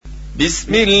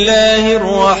بسم الله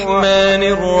الرحمن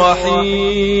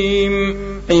الرحيم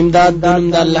امداد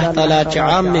دنم دا الله تعالی چې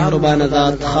عام مهربان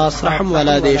ذات خاص رحم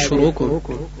والا دې شروع کو.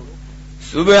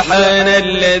 سبحان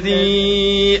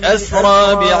الذي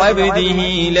أسرى بعبده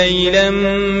ليلا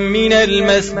من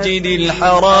المسجد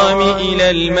الحرام إلى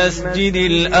المسجد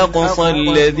الأقصى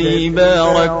الذي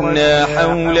باركنا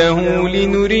حوله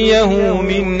لنريه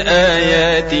من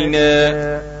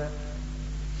آياتنا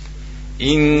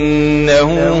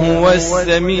إنه هو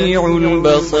السميع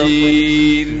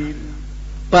البصير.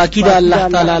 پاکی دا الله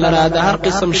تعالی لرا د هر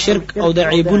قسم شرک او د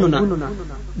عیبونو نه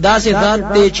داسې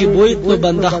ذات دی چې بوی په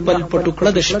بنده خپل په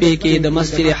ټوکړه د شپې کې د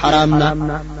مسجد حرام نه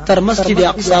تر مسجد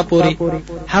اقصا پورې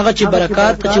هغه چې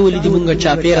برکات چې ولې مونږه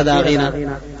چاپیره دا غینا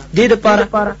دې د پاره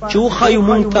چې خو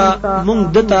مونږ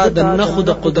دته د نخو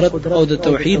د قدرت او د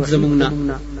توحید زمونږ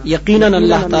یقینا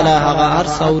الله تعالی هغه هر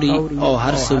څوري او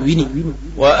هر څه ویني.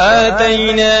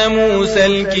 وآتينا موسى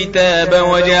الكتاب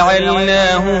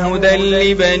وجعلناه هدى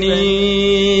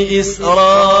لبني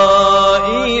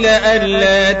إسرائيل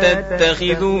ألا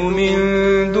تتخذوا من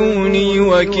دوني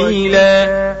وكيلا.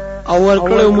 اول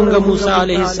کړو مونږه موسی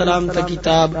علیه السلام ته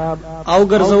کتاب او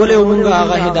ګرځولې مونږه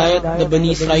هغه هدایت د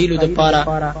بنی اسرائیل د پاره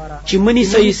چې منی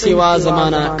صحیح سیوا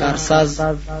زمانہ کارساز.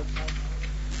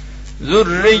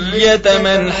 ذرية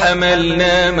من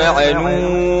حملنا مع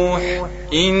نوح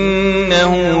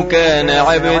إنه كان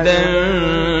عبدا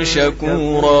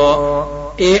شكورا.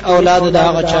 اے اولاد دا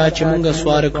هغه چا چې مونږه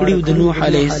سوار کړیو د نوح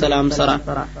علیه السلام سره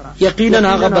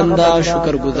یقینا هغه بندا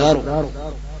شکر گزارو.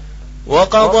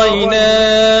 وقضينا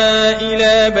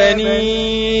إلى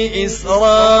بني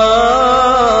إسرائيل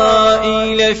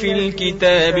في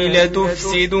الكتاب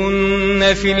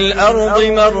لتفسدن في الأرض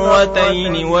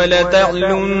مرتين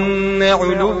ولتعلن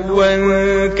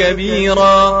علوا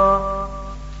كبيرا.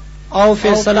 او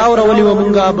فیصله اورولې و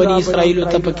مونږه بنی اسرائیل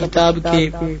ته په کتاب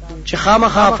کې چې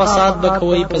خامخا فساد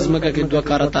بکوي پزمکه کې دوه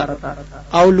کارتا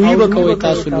او لوی بکوي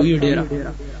تاسو لوی ډیره.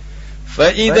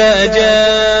 فإذا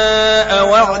جاء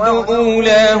وعد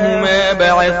أولاهما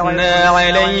بعثنا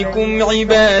عليكم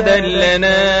عبادا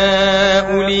لنا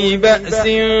أولي بأس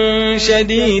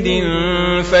شديد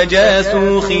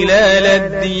فجاسوا خلال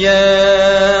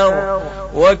الديار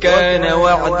وكان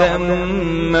وعدا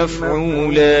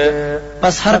مفعولا.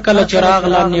 پس هر کله چراغ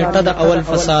لا نیټه د اول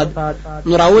فساد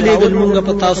نوراولې ګل مونږ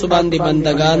په تاسو باندې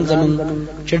بندگان زمون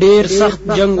چې ډیر سخت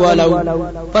جنگ والو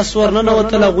پس ورننه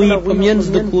وتل غوي په مینځ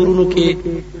د کورونو کې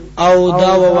او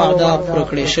دا وعده پر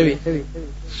کړې شوی.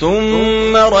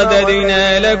 ثم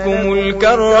رددنا لكم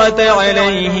الكرة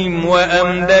عليهم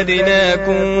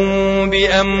وأمددناكم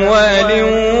بأموال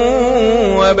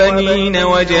وبنين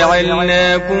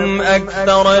وجعلناكم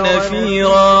أكثر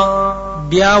نفيرا.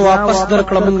 بیا واپس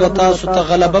درکړه مونږه تاسو ته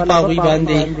غلبه پاغوي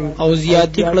باندې او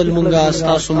زیاتی کړل مونږه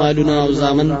تاسو مالونه او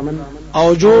زامن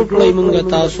او جوړ کړی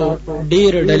مونږه تاسو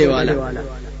ډیر ډلې والا.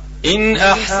 إن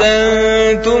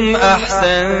أحسنتم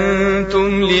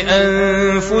أحسنتم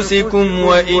لأنفسكم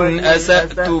وإن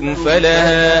أسأتم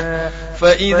فلها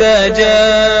فإذا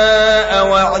جاء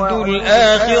وعد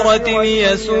الآخرة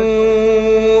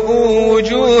ليسوءوا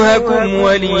وجوهكم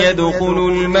وليدخلوا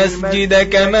المسجد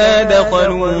كما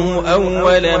دخلوه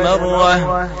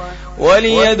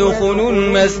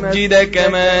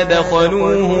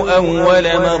أول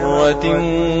مرة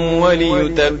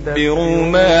وليتبروا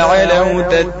ما علوا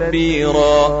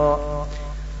تتبيرا.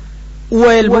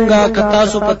 ویل مونږه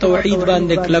کتاسو په توحید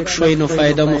باندې کلک شوي نو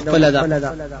فائدہ مخفله ده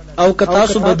او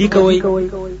کتاسو بدی کوي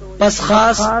پس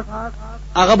خاص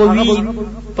هغه بوي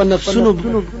په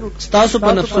نفسونو ستاسو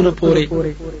په نفسونو پورې.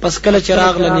 پس کله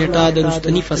چراغ لنیټه د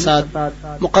رستنی فساد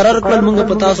مقرر کړل مونږ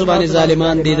په تاسو باندې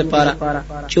ظالمان دي د پاره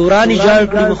چورانی جاړ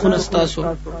کړی مخونه ستاسو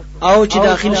او چې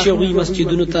داخل شوی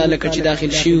مسجدونو ته لکه چې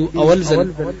داخل شي اول ځل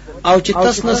او چې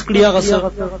تسنس کړی هغه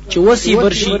چې وسی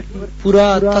برشي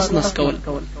پورا تسنس کول.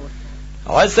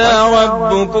 عسى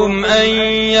ربكم أن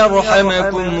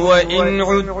يرحمكم وإن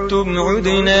عدتم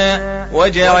عدنا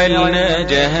وجعلنا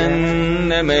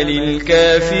جهنم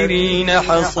للكافرين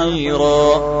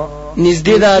حصيرا.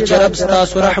 نزدې دا چې رب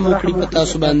ستاسو رحم وکړي په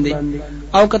تاسو باندې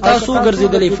او که تاسو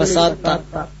ګرځېدلې فساد ته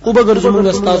او به ګرځو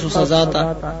موږ ستاسو سزا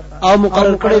ته او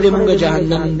مقرر کړی دی موږ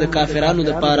جهنم د کافرانو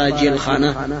د پاره جیل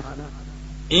خانه.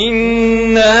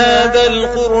 إن هذا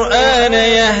القرآن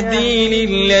يهدي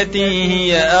للتي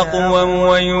هي أقوم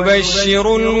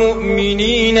ويبشر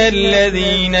المؤمنين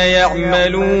الذين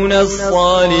يعملون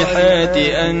الصالحات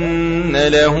أن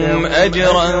لهم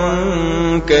أجرا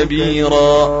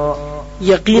كبيرا.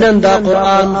 یقینا دا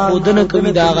قرآن خودنه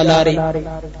کوي دا غلاري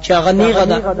چې غنی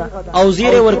غدا او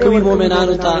زیره ور کوي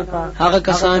مؤمنانو ته هغه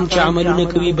کسان چې عملونه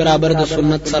کوي برابر د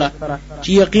سنت سره چې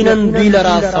یقینا دوی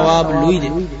لرا ثواب لوی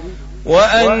دي.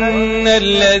 وأن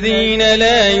الذين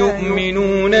لا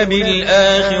يؤمنون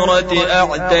بالآخرة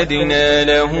أعتدنا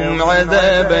لهم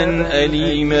عذابا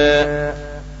أليما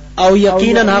او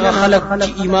یقینا هغه خلق چې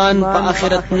ایمان په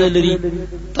آخرت نه لري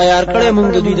تیار کړی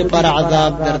موږ د دوی لپاره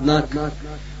عذاب دردناک.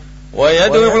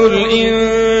 ويدعو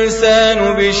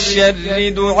الإنسان بالشر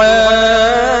دعاءه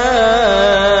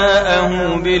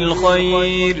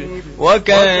بالخير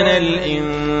وكان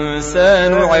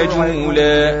الإنسان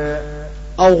عجولا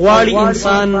او غواړي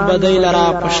انسان بدای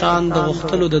لرا پشان د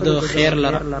غختلو د خیر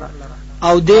لرا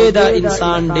او دې دا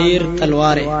انسان ډیر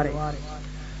تلواره.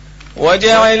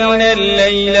 وجعلنا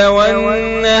الليل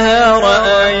والنهار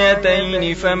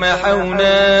آيتين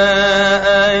فمحونا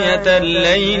آية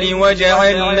الليل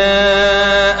وجعلنا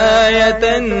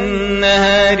آية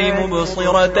النهار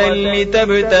مبصرة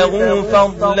لتبتغوا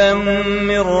فضلا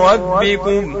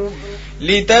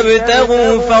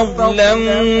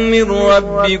من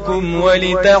ربكم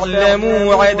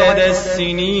ولتعلموا عدد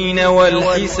السنين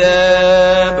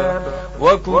والحساب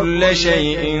وكل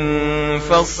شيء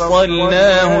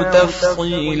فصلناه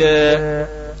تفصيلا.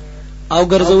 او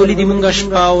ګرځولې دي مونږه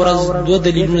شپه او ورځ دوه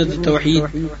دلیلونه د توحید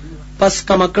پس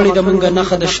کما کړی د مونږه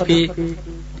نخ د شپې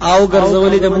او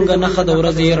ګرځولې د مونږه نخ د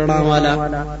ورځې رڼا والا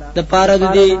د پاره د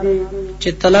دې چې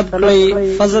طلب کړی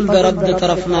فضل د رب د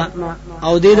طرفنا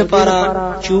او دې د پاره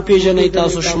چې پیژنې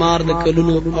تاسو شمار د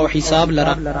کلونو او حساب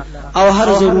لره او هر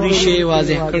ضروری شی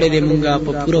واضح کړی د مونږه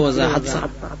په پوره وضاحت سره.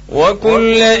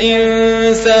 وكل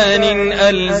إنسان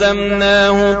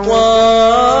ألزمناه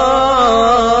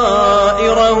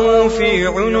طائره في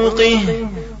عنقه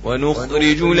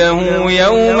ونخرج له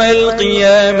يوم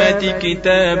القيامة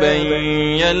كتابا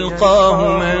يلقاه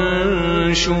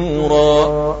منشورا.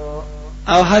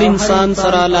 او هر انسان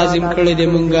سره لازم کړی دی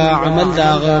مونږه عمل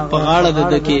داغه په غاړه د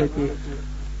دکې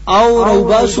او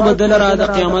روباسو بدل را د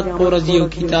قیامت پر ورځ یو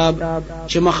کتاب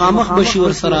چې مخامخ بشي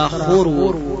ور سره خور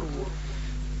ور.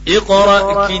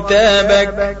 اقرأ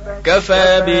كتابك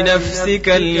كفى بنفسك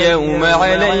اليوم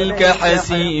عليك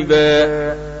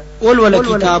حسيبا. ولول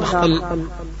کتاب خپل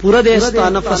پورا د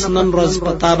استانفس نن روز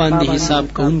پتا باندې حساب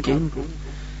کوونکې.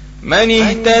 من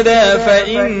اهتدى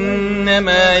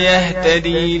فإنما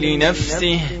يهتدي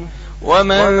لنفسه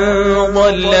ومن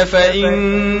ضل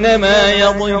فإنما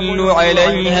يضل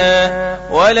عليها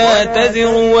ولا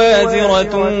تزر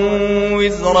وازرة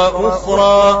وزر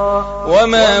أخرى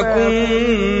وما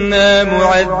كنا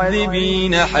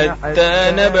معذبين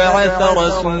حتى نبعث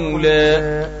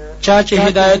رسولا. چا چې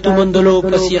هدایت ومندلو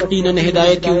پس یقینا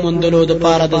هدایت ومندلو د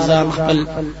پاره د ځان خپل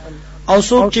او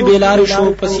څوک چې بیلاری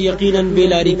شو پس یقینا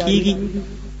بیلاری کیږي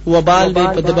وبال به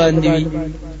په د باندې وي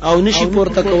او نشي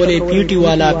پورته کولای پیټي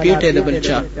والا پیټه د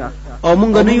بلچا او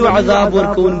مونږ نه یو عذاب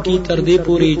ورکون کی تر دې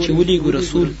پوري چې ولي ګو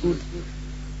رسول.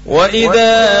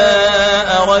 وإذا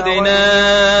أردنا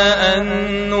أن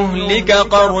نهلك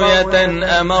قرية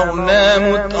أمرنا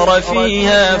متر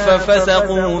فيها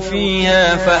ففسقوا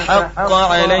فيها فحق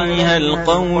عليها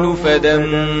القول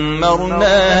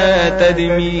فدمرناها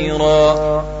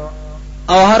تدميرا.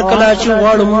 او هر کله چې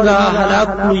غواړو موږ هلاک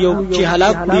کړو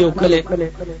یو کله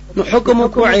نو حکم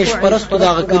کو عيش پرستو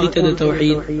دا کلی ته د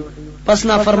توحید پس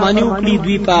نافرمانی وکړي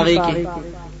دوی پاغه کې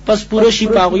پس پوره شي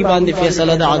پاغوي باندې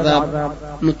فیصله د عذاب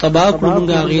نو تبا کړو موږ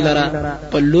غیلرا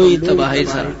په لوی تباہی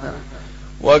سره.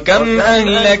 وكم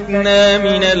أهلكنا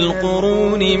من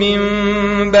القرون من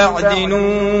بعد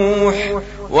نوح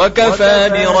وكفى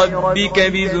بربك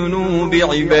بذنوب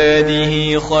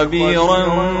عباده خبيرا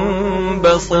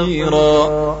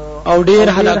بصيرا. او ډیر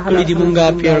هلاک کړي دي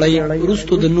مونږه پیړۍ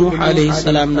رستو د نوح عليه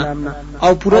السلام نه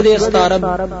او پوره د استعرب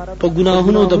په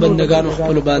ګناهونو د بندگانو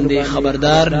خپل باندې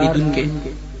خبردار لیدونکي.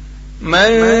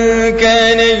 من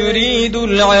كان يريد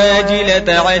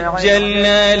العاجلة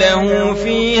عجلنا له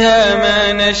فيها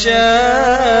ما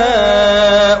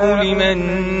نشاء لمن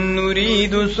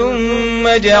نريد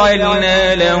ثم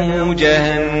جعلنا له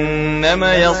جهنم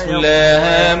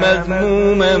يصلاها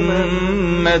مذموما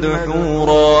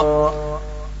مدحورا.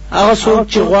 هغه څوک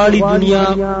چې غواړي دنیا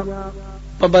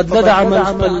په بدله د عمل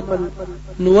خپل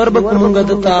نور به کومګه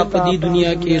دتا په دې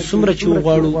دنیا کې څومره چې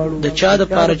وغواړو د چا د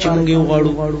پاره چې مونږ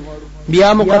وغواړو بیا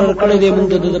مقرر کړی دی مونږ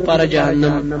د لپاره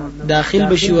جهنم داخل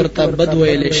بشي ورته بد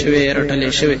ویلې شوی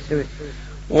رټلې شوی.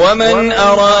 ومن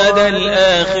أراد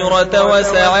الآخرة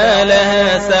وسعى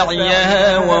لها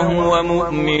سعيها وهو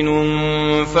مؤمن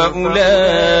فأولئك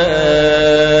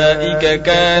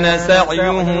كان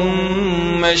سعيهم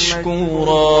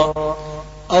مشكورا.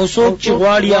 او څوک چې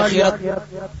غواړي آخرت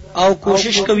او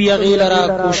کوشش کوي غیلرا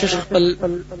کوشش خپل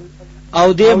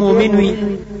او دې مؤمن وي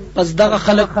پس دغه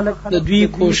خلق د دوی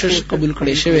کوشش قبول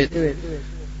کړي شوی.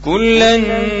 كلا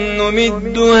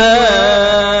نمد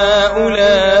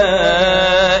هؤلاء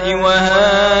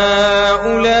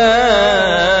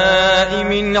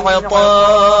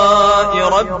عطاء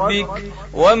ربك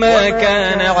وما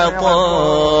كان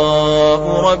عطاء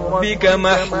ربك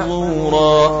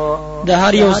محظورا. د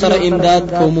هر یو سره امداد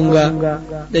کومونګه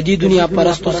د دې دنیا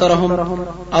پرستو سره هم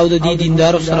او د دې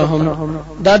دیندارو سره هم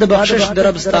دا د بخشش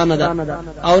دربستانه ده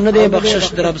او نه د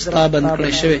بخشش دربستا بند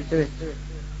کړی شوی.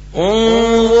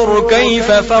 انظر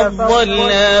كيف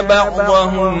فضلنا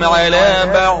بعضهم على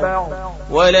بعض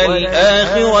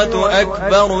وللآخرة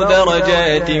أكبر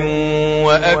درجات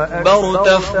وأكبر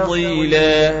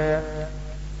تفضيلا.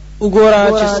 وګوره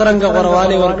چې څنګه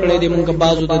غورواله ورکړې دي مونږه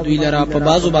بازو د دوی لرا په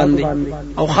بازو باندې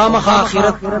او خامخا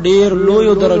آخرت ډېر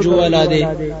لوی درجو والا دی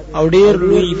او ډېر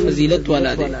لوی فضیلت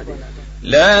والا دی.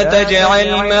 لا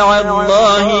تجعل مع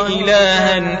الله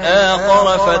إلها آخر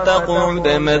فتقعد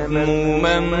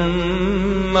مذموما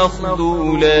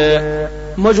مخذولا.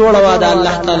 مجوړوا د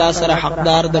الله تعالی سره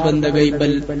حقدار د بندګۍ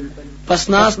بل پس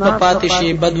ناس په پاتې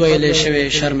شي بد ویلې شوی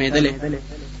شرمېدلې.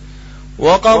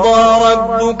 وقضى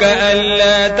ربك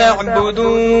ألا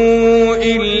تعبدوا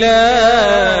إلا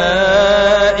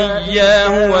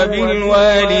إياه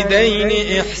وبالوالدين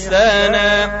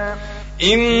إحسانا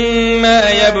إما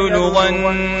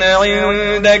يبلغن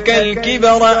عندك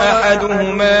الكبر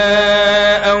أحدهما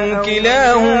أو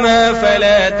كلاهما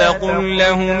فلا تقل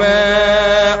لهما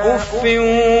أف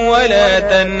ولا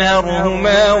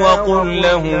تنهرهما وقل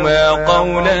لهما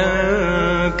قولا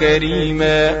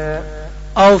كريما.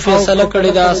 او فیصله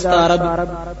کړی دا ستارب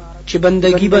چې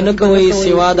بندگی به نه کوي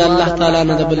سوا د الله تعالی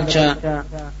نه د بلچا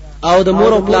او د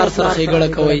مور او پلار سره ښېګړه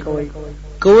کوي.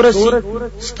 کورسی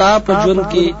ستا په ژوند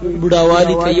کې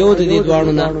بډاوالی ته یو د دې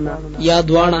دوانو نه یا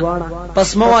دوانه پس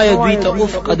موایه دوی ته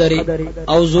اوف قدرې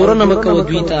او زور نه مکو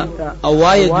دوی ته او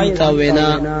وایه دوی ته وینا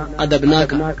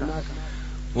ادبناک.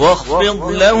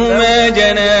 واخفض لهما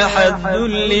جناح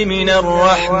الذل من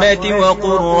الرحمة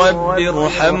وقل رب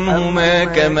ارحمهما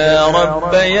كما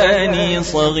ربياني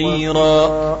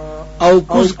صغيرا. او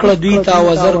کوز کړه دوی ته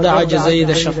وزر د عجزۍ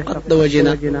د شفقت د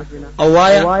وجنه او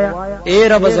وایا اے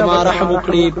رب زما رحم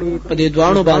وکړي په دې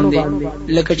دوانو باندې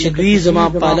لکه چې دوی زما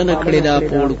پالنه کړې ده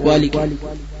په وړوکوالي کې.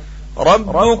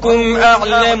 ربكم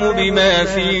أعلم بما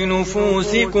في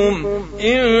نفوسكم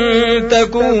إن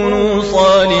تكونوا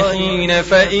صالحين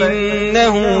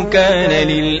فإنه كان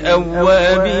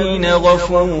للأوابين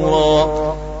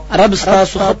غفورا. رب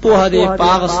ستاسو خپوه دې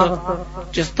پاغس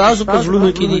چې ستاسو په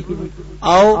زړونو کې دي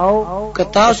او که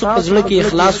تاسو په زړه کې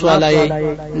اخلاص والای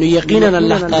نو یقینا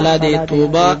الله تعالی دې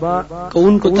توبه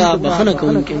کوونکو ته بخنه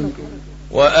کوونکی.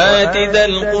 وآت ذا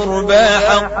القربى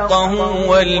حقه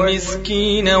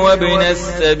والمسكين وابن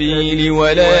السبيل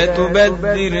ولا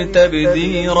تبذر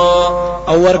تبذيرا.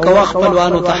 او ورکوا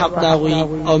خپلوانو ته حق داغوي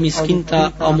او مسکین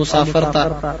ته او مسافر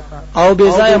ته او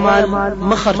بے ځای مال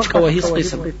مخرج کوه هیڅ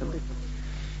قسم.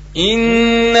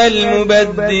 إن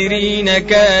المبذرين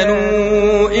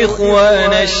كانوا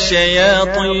إخوان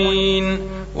الشياطين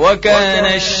وكان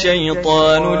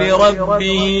الشيطان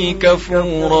لربه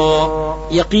كفورا.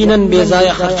 یقینا بے ځای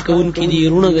خرج کون کی دی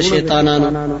رونه د شیطانانو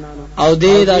او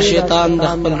دې دا شیطان د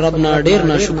خپل رب نه ډیر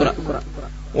ناشکر.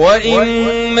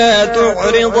 وإما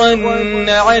تعرضن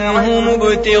عنهم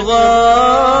ابتغاء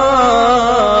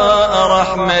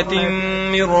رحمة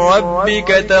من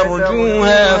ربك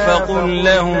ترجوها فقل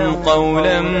لهم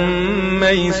قولا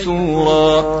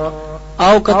ميسورا.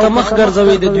 او کته مخ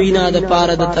ګرځوي د دوی نه د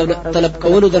پاره د طلب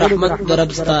کولو د رحمت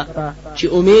دربستا چې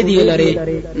امید یې لري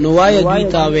نو وای دوی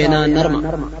ته وینا نرمه.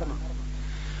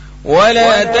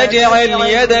 ولا تجعل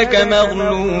يدك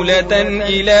مغلولة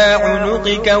إلى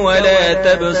عنقك ولا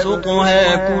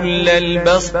تبسطها كل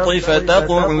البسط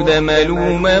فتقعد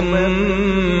ملوما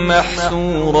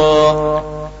محسورا.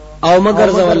 او مگر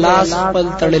زو لاس خپل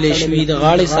تړلې شوی د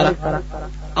غاړې سره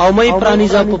او مې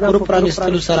پرانیزا په پر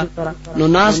پرانستلو سره نو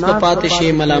ناس په پاتې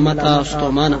شي ملامت او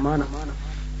ستومانه.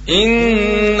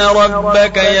 إن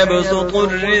ربك يبسط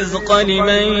الرزق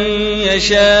لمن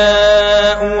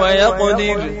يشاء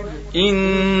ويقدر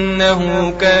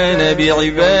إنه كان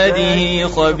بعباده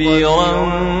خبيرا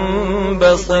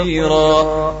بصيرا.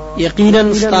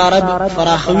 یقینا ستارب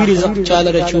فراخوي رزق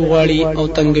چاله رچو غواړي او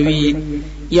تنگوي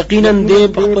یقینا دې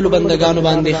په خپل بندگانو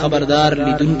باندې خبردار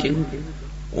لیدونکي.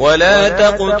 ولا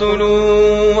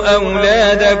تقتلوا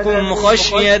أولادكم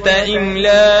خشية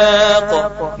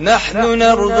إملاق نحن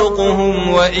نرزقهم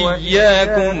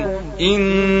وإياكم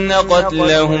إن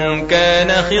قتلهم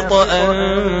كان خطأ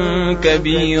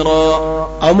كبيرا.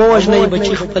 او مو وجنی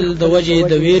بچی خپل د وجه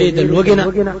د ویری د لوګنه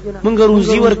مونږ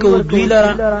روزي ورکو دوی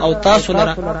لره او تاسو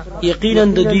لره یقینا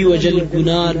د دوی وجل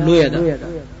ګناه لوی ده.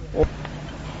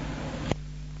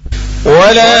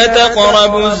 ولا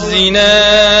تقربوا الزنا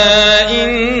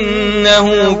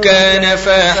إنه كان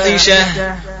فاحشة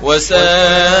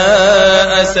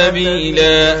وساء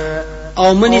سبيلا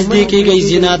او منځ دې کېږي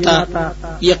زنا ته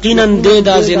یقینا دې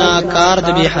دا زنا کار د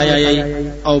بی حیايي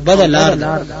او بدلار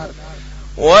ده.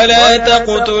 ولا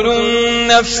تقتلوا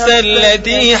النفس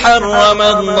التي حرم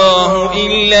الله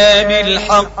إلا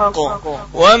بالحق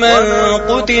ومن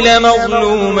قتل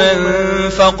مظلوما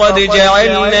فقد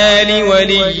جعلنا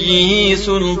لوليه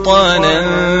سلطانا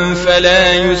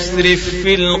فلا يسرف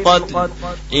في القتل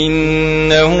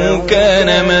إنه كان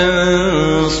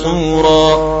منصورا.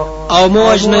 او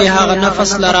موجنه هغه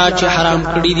نفس لرا چې حرام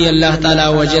کړی دی الله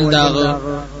تعالی وجل داغه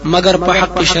مگر په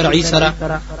حق شرعي سره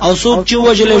او څوک چې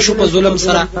وجل شو په ظلم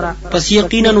سره پس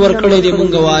یقینا ورکړی دی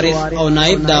مونږ وارث او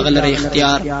نائب داغه لري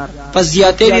اختیار پس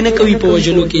زیاتې نه کوي په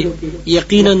وجلو کې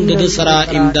یقینا د سره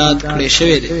امداد کړی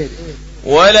شوی دی.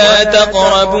 ولا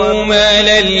تقربوا مال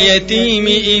اليتيم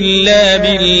إلا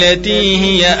بالتي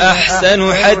هي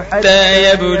أحسن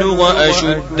حتى يبلغ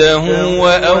أشده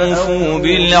وأوفوا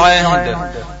بالعهد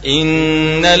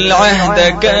إن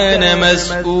العهد كان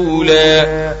مسؤولا.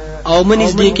 او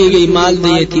منځ دې کېږي مال د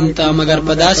یتیم ته مگر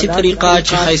په داسې طریقه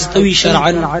چې خیستوي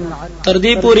شرعا تر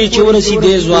دې پورې چې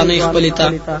ورسېږي ځواني خپل ته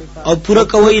او پوره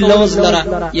کوي لوز لره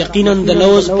یقینا د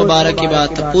لوز په باره کې به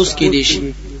تپوس کې دي شي.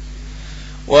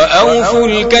 وأوفوا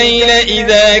الكيل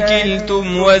إذا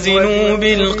كلتم وزنوا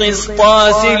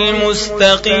بالقسطاس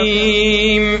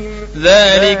المستقيم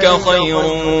ذلك خير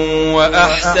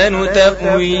وأحسن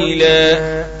تأويلا.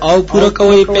 او پورا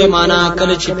کوي پیمانه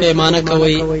کله چې پیمانه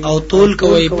کوي او تول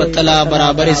کوي په تلا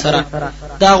برابر سره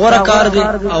دا غوړه کار دی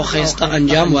او خیسته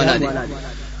انجام والا دی.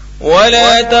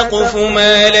 ولا تقف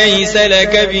ما ليس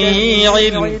لك به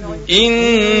علم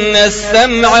إن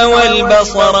السمع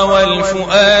والبصر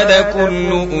والفؤاد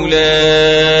كل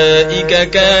أولئك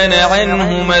كان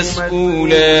عنه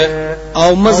مسؤولا.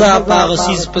 او مزا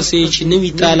پاغسیز پسې چې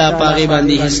نوی تعالی پاغه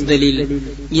باندې هیڅ دلیل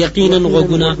یقینا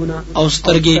غوګونه او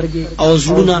سترګې او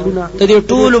زړونه د دې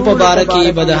ټولو په باره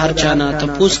کې به د هر چا نه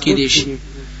تپوس کې دي شي.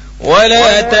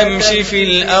 ولا تمش في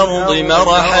الأرض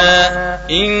مرحا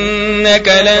إنك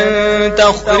لن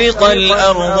تخرق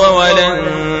الأرض ولن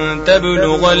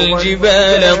تبلغ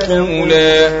الجبال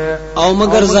طولا. او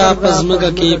مگر ذا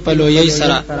پزمکه کې پلوې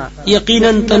سره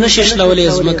یقینا تنشش لولې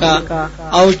زمکا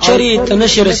او چری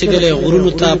تنش رسیدلې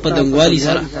غرونو ته په دنګوالي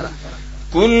سره.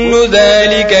 كل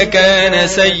ذلك كان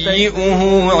سيئه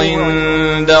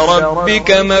عند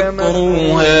ربك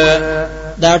مكروها.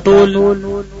 دا ټول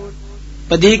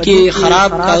پدې کې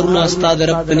خراب کارونه استاد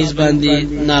رب په نسبت باندې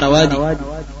ناروا دي.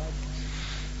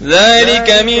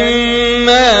 ذلك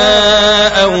مما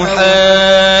أوحى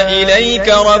إليك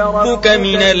ربك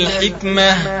من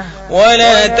الحكمة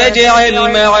ولا تجعل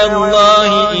مع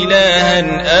الله إلها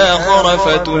آخر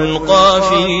فتلقى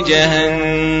في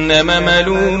جهنم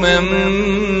ملوما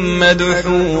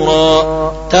مدحورا.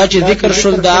 تا چې ذکر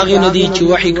شول داغه ندی چې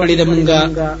وحی کړی د مونږه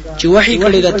چې وحی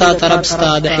کړی د تا طرف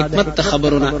ستا د حکمت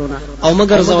خبرونه او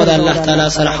مگر زو د الله تعالی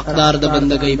سره حقدار د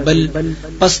بندګۍ بل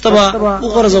پستوا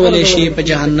وګرځولې شي په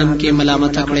جهنم کې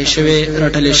ملامت کړي شوی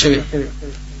رټلې شوی.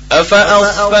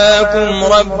 أفأصفاكم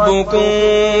ربكم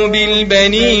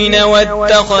بالبنين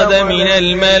واتخذ من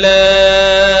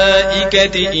الملائكة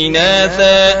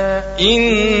إناثا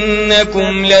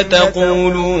إنكم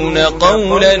لتقولون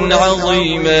قولا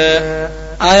عظيما.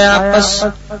 آیا پس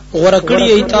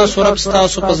غورکړی ایتا سورب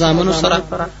تاسو په زامنو سره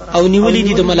او نیولې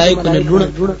دي د ملائکو نه لونه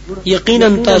یقینا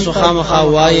تاسو خامخا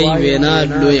وایي وینا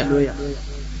لویا.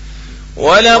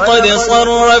 ولقد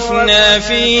صرفنا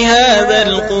في هذا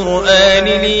القرآن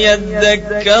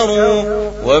ليذكروا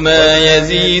وما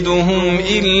يزيدهم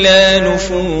إلا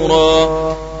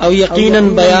نفورا. او یقینا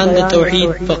بیان د توحید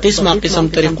په قسم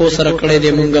طریقو سره کړی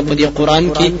دی مونږ په دې قران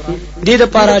کې د دې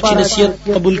لپاره چې نصیحت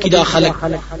قبول کړي دا خلک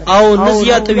او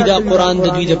نزیاتوي دا قران د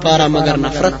دوی لپاره مگر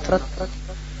نفرت.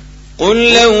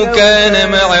 قل لو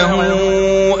كان معه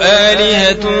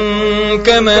آلهة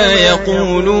كما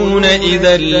يقولون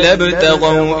إذا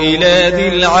لابتغوا إلى ذي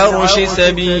العرش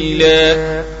سبيلا.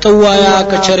 توایا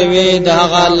کچروي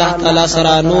دغه الله تعالی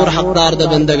سره نور حقدار د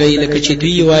بندګۍ لکه چې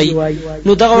دوی وای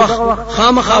نو دغه وخت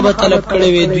خامخا به طلب کړي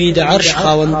وي دوی د عرش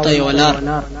خاوند ته ولار.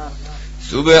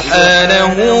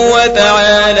 سبحانه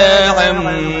وتعالى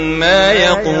عما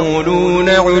يقولون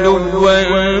علوا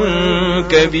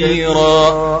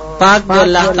كبيرا. پاک دی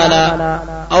الله تعالی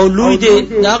او لوی دی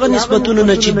داغه نسبتونه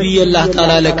نه چې دوی الله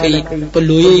تعالی لکې په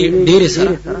لوی ډېر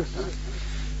سره.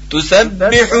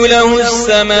 تسبح له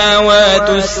السماوات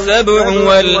السبع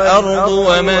والأرض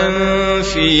ومن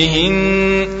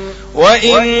فيهن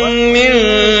وإن من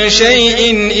شيء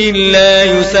إلا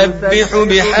يسبح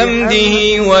بحمده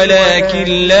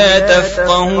ولكن لا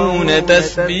تفقهون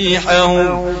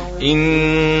تسبيحهم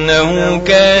إنه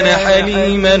كان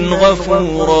حليما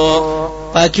غفورا.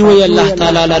 پاکی وی الله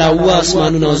تعالی لرا او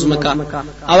اسمانونه او زمکا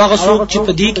او هغه څوک چې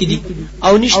په دې کې دي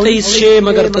او نشته هیڅ شی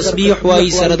مگر تسبیح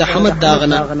وایي سره د حمد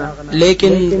داغنه،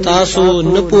 لیکن تاسو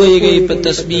نه پوهیږئ په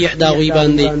تسبیح دا غوي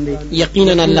باندې.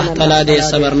 یقینا الله تعالی دې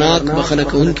صبرناک بخنه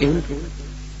کوونکی.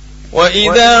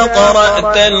 وَإِذَا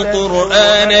قَرَأْتَ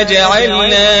الْقُرْآنَ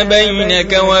جَعَلْنَا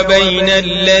بَيْنَكَ وَبَيْنَ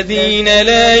الَّذِينَ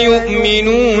لَا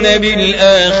يُؤْمِنُونَ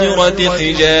بِالْآخِرَةِ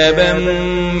حِجَابًا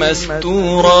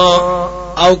مَسْتُورًا.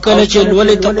 او کله چې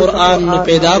ولې ته قرآن نو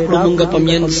پیدا کړو مونږ په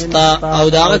مینځ ستا او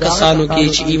دا کسانو کې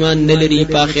چې ایمان نه لري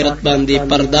په آخرت باندې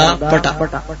پردا پټه.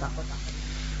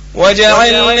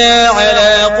 وجعلنا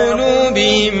على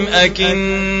قلوبهم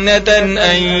أكنة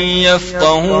أن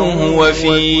يفقهوه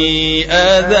وفي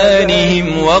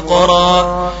آذانهم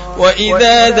وقرا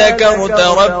وإذا ذكرت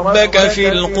ربك في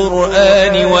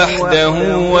القرآن وحده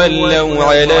ولوا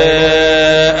على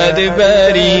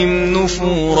أدبارهم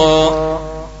نفورا.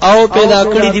 او پیدا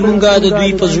کړی دی مونږه د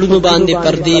دوی په زړونو باندې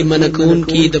پردې منکون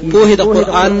کې د پوهې د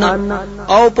قرآن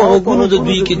او په غوګونو د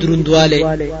دوی کې دروندواله،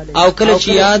 او کله چې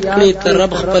یاد کړي تر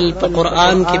رب خپل په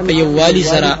قرآن کې په یووالي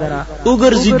سره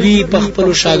وګرځي دوی په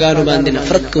خپل شاګانو باندې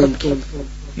نفرت کوونکي.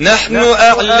 نحن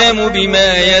أعلم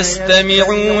بما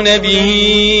يستمعون به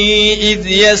إذ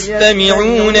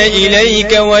يستمعون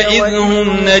إليك وإذ هم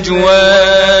نجوى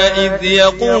إذ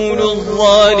يقول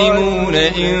الظالمون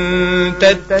إن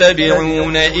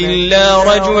تتبعون إلا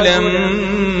رجلا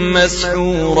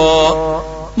مسحورا.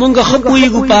 مونږ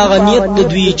خپويګو پاغه نیت د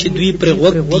دوی چې دوی پر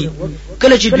غوږ دي،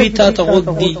 کله چې دوی ته غوږ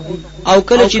دي او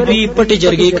کله چې دوی پټه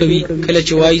جرګې کوي، کله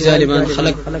چې وای ظالمان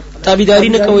خلق تابعداري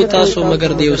نه کوي تاسو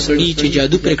مگر د یو سړي چې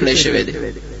جادو پر کړی شوی دی.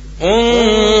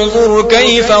 انظر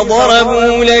كيف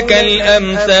ضربوا لك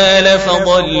الأمثال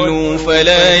فضلوا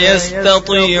فلا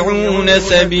يستطيعون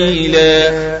سبيلا.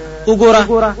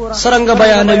 وګوره سرنګ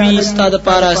بیانوي استاد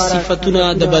پارا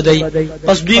صفاتونه د بدی،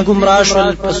 پس دوی گمراه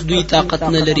شول، پس دوی طاقت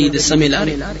نه لري د سمې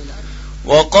لارې.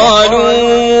 وقالوا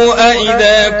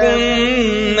أئذا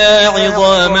كنا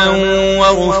عظاما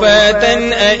ورفاتا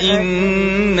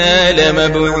أئنا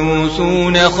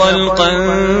لمبعوثون خلقا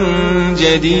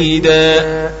جديدا.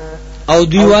 او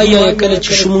دوی وایي کله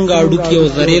چې شومږه اډو کې او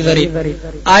ذره ذره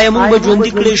آیا موږ به ژوند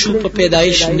کړي شو په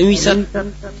پیدایش نوې سر.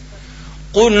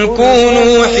 قل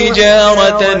كونوا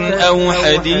حجارة أو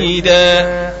حديدا.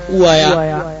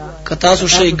 وایا کتاسو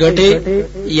شي ګټه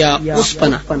یا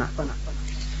اوسپنه.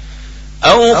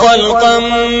 أو خلقا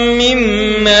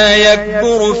مما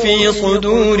يكبر في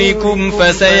صدوركم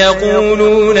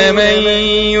فسيقولون من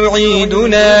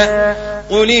يعيدنا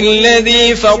قل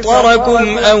الذي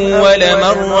فطركم أول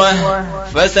مرة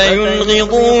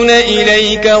فسينغضون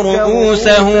إليك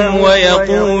رؤوسهم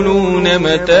ويقولون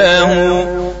متاه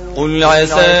قل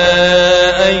عسى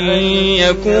أن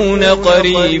يكون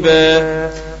قريبا.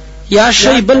 یا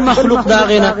شی بل مخلوق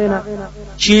داغینا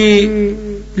چې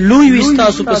لوی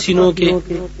وستاسو په سینو کې،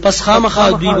 پس خامخا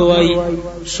دوی بوای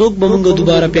څوک به موږ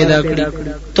دوباره پیدا کړي.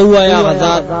 تو وایا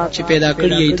غذا چې پیدا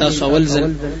کړی تاسو اول ځل،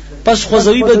 پس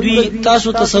خوځوي به دوی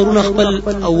تاسو تصورونه خپل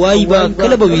او وای با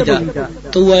کله به ویدا.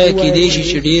 تو وایا کې دې شي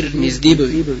چې ډیر نږدې به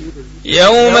وي.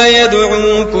 يوم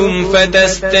يدعوكم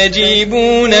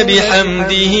فتستجيبون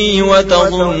بحمده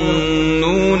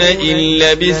وتظنون إن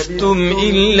لبثتم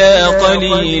إلا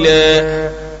قليلا.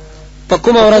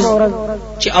 پکوم ورځ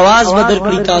چې आवाज بدر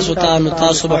کړی تاسو ته نو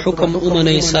تاسو به حکم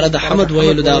اومنه سره د حمد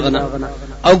ویلو داغنه،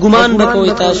 او ګمان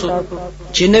وکوي تاسو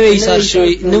چې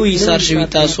نوې سار شوي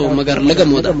تاسو مگر لګم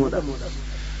موده.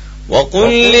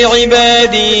 وقل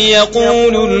لعبادي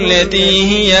يقولوا التي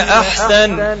هي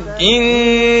أحسن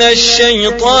إن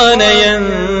الشيطان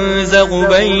ينزغ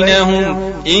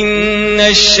بينهم إن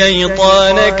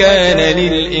الشيطان كان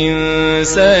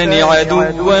للإنسان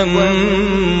عدوا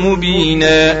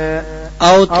مبينا.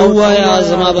 او تو وایا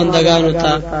زما بندگانو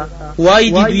ته وای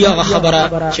دی دوی هغه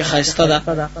خبره چې خاسته ده،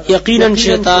 یقینا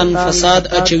شیطان فساد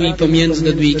اچوي په مینځ د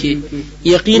دوی کې،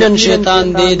 یقینا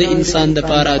شیطان د انسان د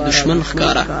پاره دشمن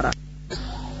ښکارا.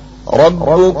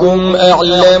 ربكم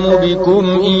أعلم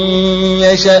بكم إن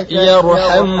يشأ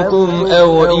يرحمكم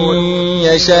أو إن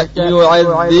يشأ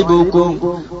يعذبكم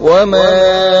وما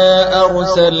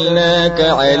أرسلناك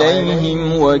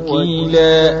عليهم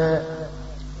وكيلا.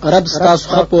 رب ستاسو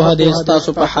خپو هدي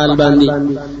ستاسو په حال باندې،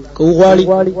 کو غواړي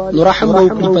نو رحم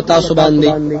وکړي په تاسو باندې،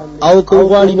 او کو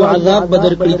غواړي نو عذاب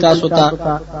بدر کړي تاسو ته،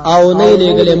 او نه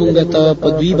لګلې مونږ ته په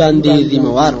دوی باندې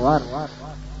ذمہوار.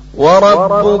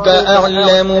 وربك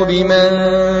أعلم بمن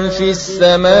في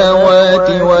السماوات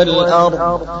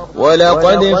والأرض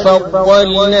ولقد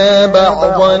فضلنا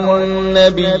بعض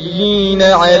النبيين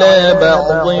على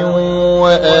بعض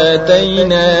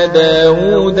وآتينا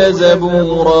داود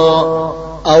زبورا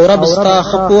او رب ستا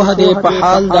خپوه دې په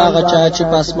حال دا غچا چې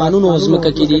په اسمانونو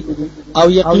زمکه کې دي او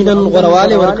یقینا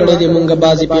غرواله ورکړې دې مونږه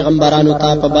بعضی پیغمبرانو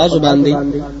ته په بازو باندې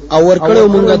او ورکړو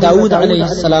مونږه داود علیه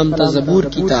السلام ته زبور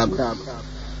کتاب.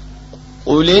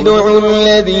 قل ادعوا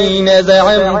الذين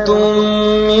زعمتم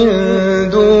من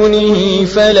دونه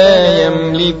فلا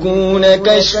يملكون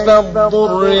كشف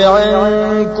الضر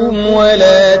عنكم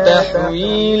ولا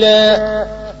تحويلا.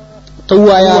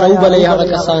 تو آیا رو بلی هغه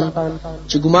کسان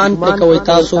چې ګمان پر کوي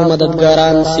تاسو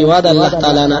مددګاران سوا د الله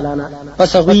تعالی نه،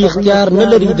 پس هغوی اختیار نه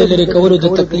لري د لري کولو د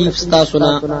تکلیف تاسو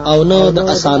نه او نه د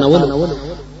اسانولو.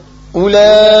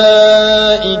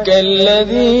 أولئك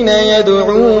الذين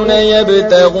يدعون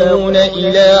يبتغون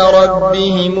إلى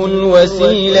ربهم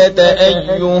الوسيلة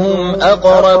أيهم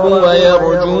أقرب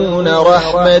ويرجون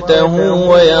رحمته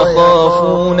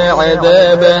ويخافون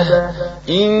عذابه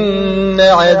إن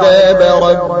عذاب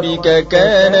ربك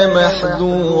كان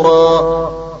محذورا.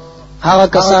 هغه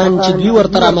کسان چې دوی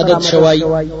ورته مدد شوي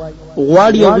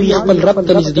غواړي دوی خپل رب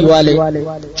ته نږدېواله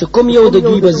چې کوم یو د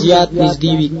دوی به زیات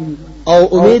نږدې وي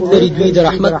او امید لري دوی د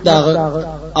رحمت داغه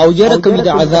او ير کوي د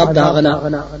عذاب داغه نه.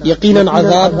 یقینا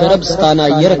عذاب د رب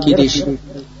ستانه ير کې دي شي.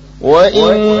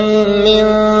 وإن من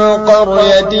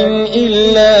قرية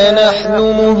إلا نحن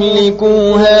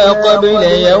مهلكوها قبل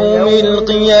يوم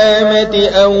القيامة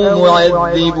أو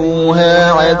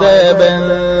معذبوها عذابا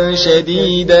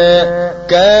شديدا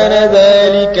كان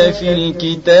ذلك في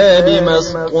الكتاب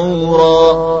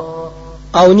مسطورا.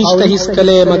 او نشته هیڅ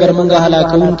کله مگر مونږه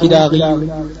هلاکون کی داغي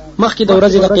مخکې د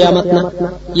ورځې د قیامت نه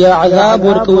یا عذاب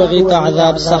ورکو غیته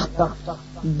عذاب سخت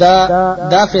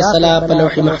دا فیصله په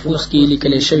لوح محفوظ کې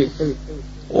لیکل شوی.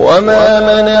 وما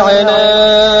منعنا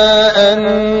أن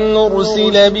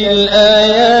نرسل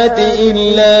بالآيات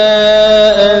إلا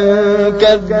أن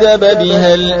كذب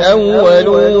بها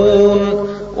الأولون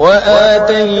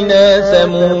وآتينا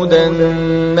ثمود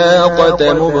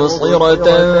الناقة مبصرة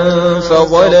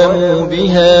فظلموا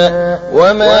بها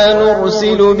وما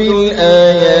نرسل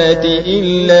بالآيات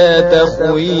إلا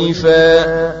تخويفا.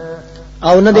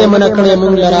 او نه دې منع کړې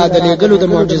مونږ لرا د لېږلو د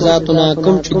معجزاتونه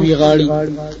کوم چې دوی غاړي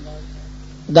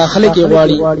داخله کې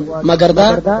غواړي مگر دا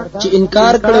چې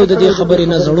انکار کړو د دې خبرې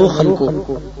نه زړو خلکو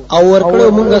او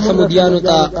ورکړو مونږه سمودیانو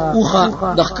ته اوخه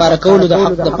د ښکار کولو د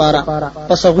حق لپاره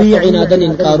پس هغوی عنادن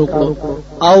انکار وکړو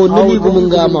او نلی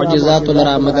ګمونګه معجزات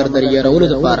لرا مگر دريرولو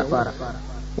لپاره.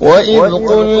 وَإِذْ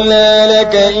قُلْنَا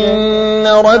لَكَ إِنَّ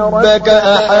رَبَّكَ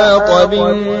أَحَاطَ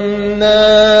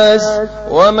بِالنَّاسِ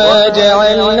وَمَا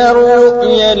جَعَلْنَا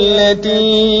الرُّؤْيَا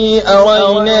الَّتِي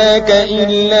أَرَيْنَاكَ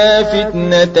إِلَّا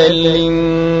فِتْنَةً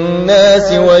لِلنَّاسِ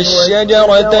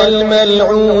وَالشَّجَرَةَ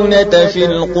الْمَلْعُونَةَ فِي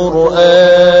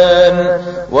الْقُرْآنِ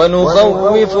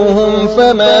وَنُخَوِّفُهُمْ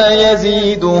فَمَا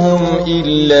يَزِيدُهُمْ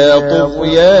إِلَّا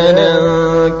طُغْيَانًا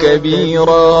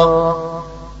كَبِيرًا.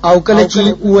 او کله چې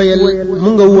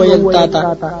مونږ وویل تا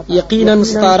یقینا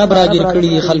ستاره براګر کړی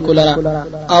دي خلکو لرا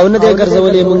او نه دې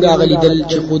ګرځولې مونږ غلیدل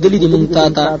چې خودلې دي مونږ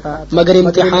تا مگر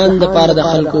امتحان د پاره د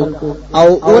خلکو او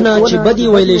اونه چې بدی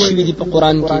ویلې شوې دي په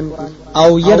قران کې او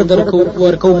ير درکو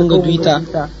ورکو مونږ دوی ته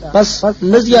پس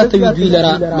نزياتوي دوی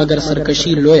لرا مگر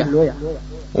سرکشي لویا.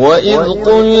 وَإِذْ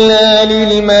قُلْنَا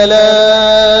لِلْمَلَائِكَةِ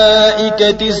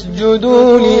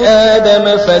اسْجُدُوا لِآدَمَ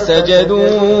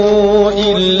فَسَجَدُوا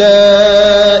إِلَّا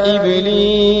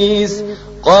إِبْلِيسَ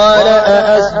قَالَ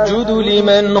أَأَسْجُدُ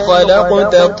لِمَنْ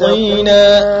خَلَقْتَ طِينًا.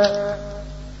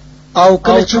 او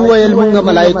کله چې ویل مونږ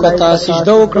ملائکه ته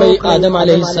سجده وکړي آدم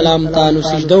علیه السلام ته نو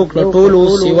سجده وکړه ټولو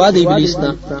سوا د ابلیس نه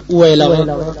ویل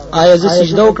آیا زه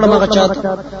سجده وکړم هغه چاته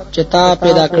چې تا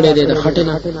پیدا کړی دی د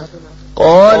خټینه.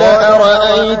 قال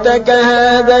أرأيتك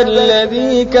هذا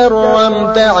الذي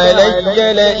كرمت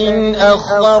علي لئن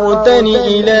أخرتني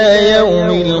إلى يوم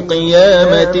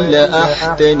القيامة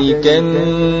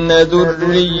لأحتنكن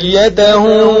ذريته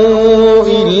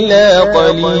إلا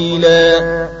قليلا.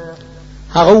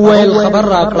 هغه ویل خبر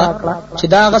راکړه چې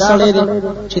دا غسړې دي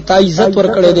چې تا عزت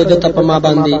ورکړې دي د ته په ما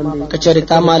باندې کچری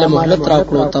تا مال مهلت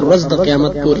راکړو تر ورځ د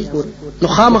قیامت پورې نو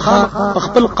خامخا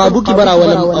خپل قابو کې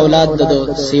براولم اولاد د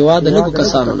سیوا د لګو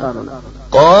کسانو.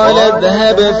 قال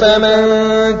اذهب فمن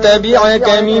تبعك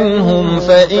منهم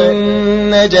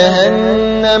فإن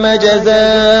جهنم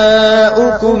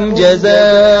جزاؤكم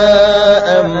جزاء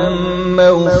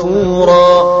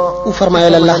موفورا. او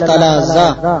فرمایل الله تعالی زا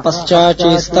پس چا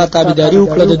چې ستا تابعداري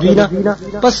وکړه د دوی نه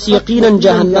پس یقینا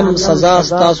جهنم سزا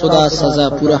ستا سودا سزا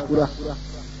پورا.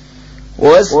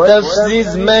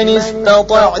 واستفزز من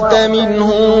استطعت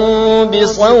منهم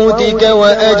بصوتك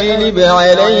وأجلب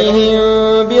عليهم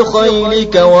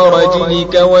بخيلك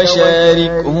ورجلك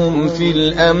وشاركهم في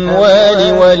الأموال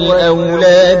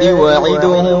والأولاد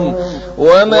وعدهم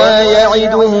وما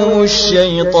يعدهم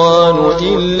الشيطان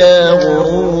إلا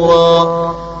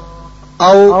غرورا.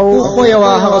 او خو یو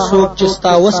هغه څوک چې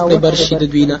ستا وس په برشي د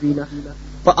دوی نه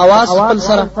په आवाज خپل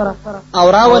سره او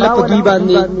راول په دوی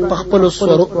باندې په خپل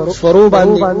سورو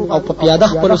باندې او په پیاده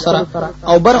خپل سره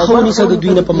او برخونی سره د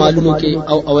دوی نه په مالونو کې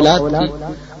او اولاد کې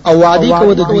او وعده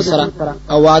کوي د دوی سره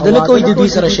او وعده نه کوي د دوی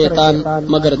سره شیطان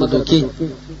مگر د دوکي.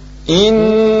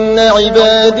 إن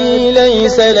عبادي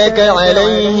ليس لك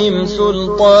عليهم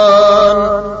سلطان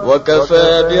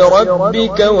وكفى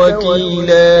بربك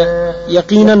وكيلا.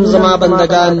 یقینا زما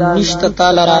بندگان نشته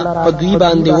تعالی را په دوی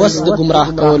باندې وس د گمراه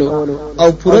کولو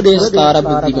او پوره د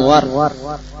ستارب دیموار.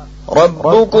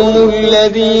 ربكم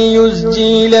الذي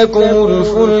يزجي لكم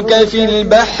الفلك في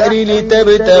البحر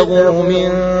لتبتغوا من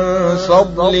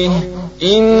فضله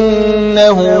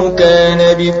انه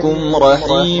كان بكم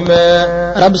رحيما.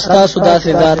 رب ستاسو داسې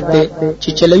ذات دی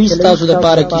چې چلوي ستاسو د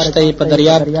پاره کیشته په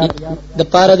دریاب کې د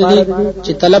پاره دی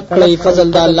چې طلب کړی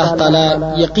فضل د الله تعالی.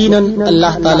 یقینا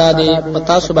الله تعالی دې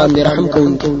پتا سو باندې رحم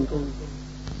کوونکی.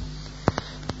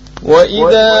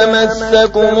 وَإِذَا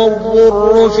مَسَّكُمُ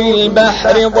الضُّرُّ فِي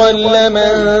الْبَحْرِ ضَلَّ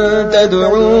مَن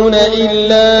تَدْعُونَ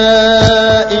إِلَّا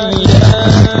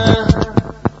إِيَّاهُ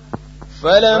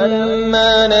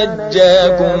فَلَمَّا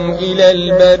نَجَّاكُمْ إِلَى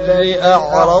الْبَرِّ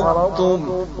أَعْرَضْتُمْ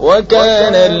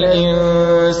وَكَانَ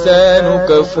الْإِنسَانُ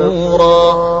كَفُورًا.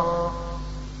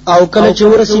 او کله چې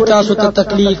ورسی تاسو ته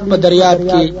تکلیف په دریاب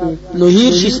کې نو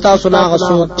هیر شي تاسو نه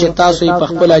غسو چې تاسو په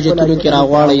خپل اجتونو کې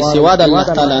راغواړئ سوا د الله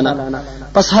تعالی نه.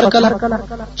 پس هر کله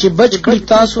چې بچ کړی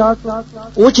تاسو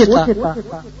او چې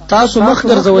تاسو مخ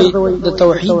ګرځوي د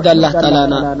توحید د الله تعالی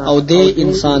نه او د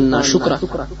انسان ناشکر.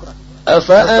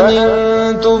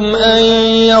 أفأمنتم أن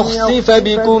يخسف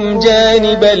بكم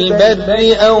جانب البر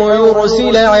أو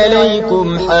يرسل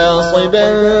عليكم حاصبا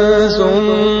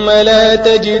ثم لا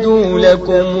تجدوا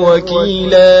لكم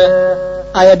وكيلا.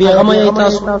 آیا بیغمه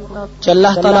تاسو چې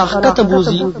الله تعالی حقته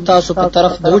بوزي تاسو په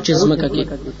طرف د اوچ زمکه کې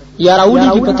یا راولي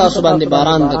کې په تاسو باندې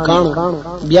باران د کانو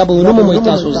بیا به ونمو مې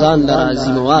تاسو ځان لرا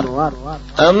ذمہوار.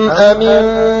 ام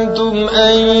امنتم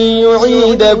ان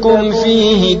يعيدكم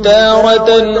فيه تارة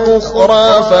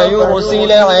اخرى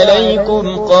فيرسل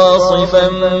عليكم قاصفا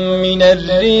من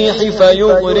الريح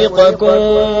فيغرقكم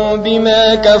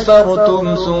بما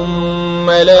كفرتم ثم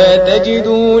لا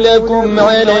تجدوا لكم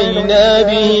علينا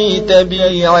به تبيعا.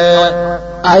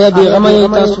 آیا بیغمه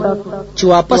تاسو چې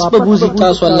واپس به بوزي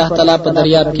تاسو الله تعالی په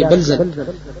دریاب کې بلځل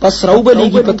پس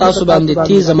راوبلېږي په تاسو باندې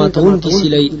تیز ماتون کی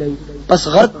سیلې پس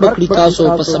غرق بکړی تاسو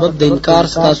په سبب د انکار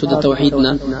تاسو د توحید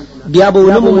نه بیا به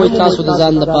ولمو تاسو د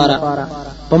ځان لپاره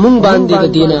په مونږ باندې د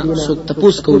دینه څوک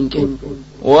تپوس کوونکې.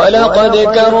 ولقد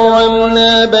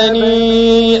كرمنا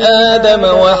بني آدم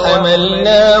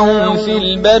وحملناهم في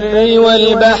البر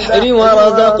والبحر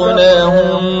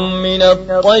ورزقناهم من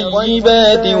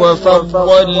الطيبات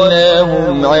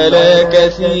وفضلناهم على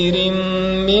كثير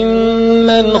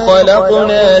ممن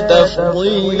خلقنا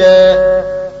تفضيلا.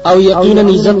 او یقینا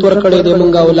عزت ورکړې د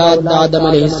مونږ اولاد د آدم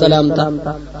علیه السلام ته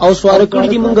او سوار کړې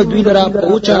دي مونږ دوی لرا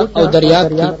پوچا او دریاب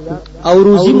کې او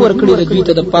روزي ورکړې د دوی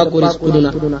ته د پاکو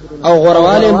رزقونو او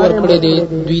غرواله ورکړې دي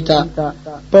دوی ته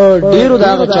په ډیرو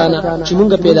دا غچانه چې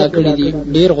مونږ پیدا کړې دي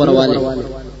ډیر غرواله.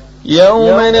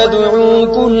 يوم ندعو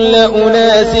كل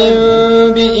أناس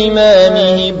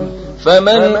بإمامهم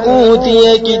فمن أوتي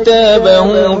كتابه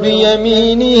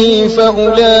بيمينه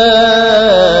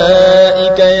فأولئك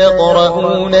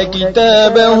يقرؤون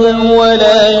كتابهم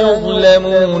ولا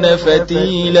يظلمون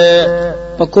فتيلا.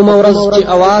 پکوم ورځ چې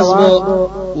आवाज به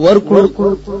ورکړو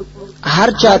هر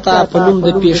چاته په نوم د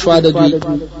پیشوا د دوی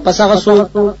پس هغه څوک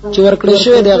چې ورکړی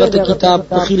شوی دغه کتاب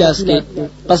په خلاص کې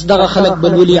پس دغه خلق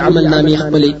بلولي عمل نامې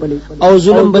خپلې او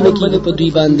ظلم بنه کیږي په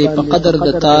دوی باندې په قدر د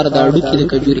تار د اډو کې د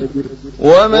کجوري.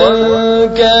 ومن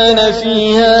كان في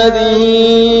هذه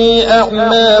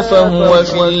أعمى فهو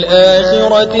في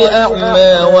الآخرة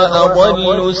أعمى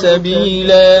وأضل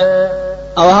سبيلا.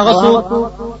 او هغه څوک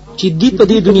چې دی په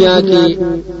دې دنیا کې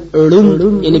اړوند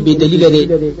یعنی بے دلیل دی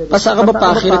پس هغه په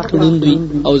آخرت کې لوندوي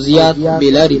او زیات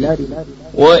بیلاری دی.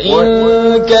 وَإِن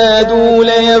كَادُوا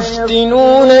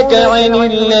لَيَفْتِنُونَكَ عَنِ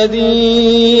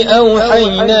الَّذِي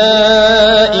أَوْحَيْنَا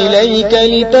إِلَيْكَ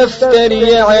لِتَفْتَرِيَ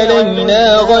عَلَيْنَا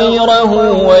غَيْرَهُ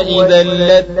وَإِذًا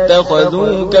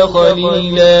لَّاتَّخَذُوكَ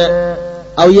خَلِيلًا.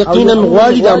 او یقینا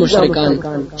غواړي دا مشرکان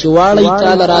چې واړی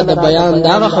تعالی را د بیان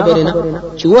دا خبره نه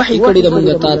چې وحی کړی د مونږ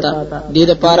ته دې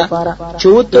د پاره چې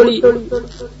وتړي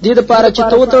دې د پاره چې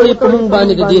توتړي په مونږ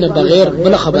باندې د دینه بغیر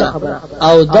بل خبره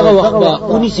او دغه وخت به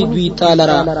اونې سي دوی تعالی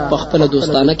را په خپل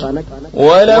دوستانه کې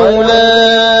ولولا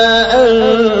ان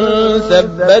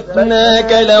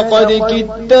ثبتناك لقد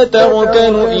كدت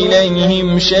تركن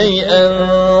اليهم شيئا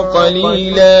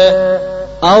قليلا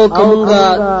او کومه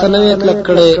تنوي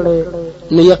کلکړې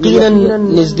نو یقینا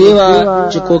نزدېوا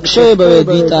چې کوکشه به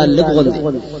دوی ته لګوندې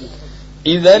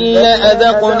إذا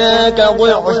لأذقناك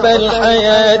ضعف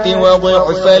الحياة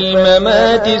وضعف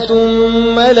الممات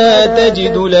ثم لا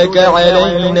تجد لك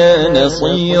علينا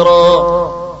نصيرا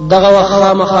دغه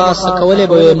وخامخا سکولې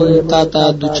به مونږ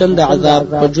ته د چند عذاب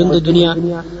په ژوند دنیا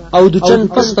او د چند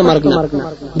پس مرګ نه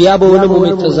بیا به ولمو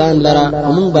متزان لرا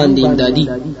مونږ باندې امدادي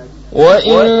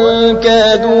وإن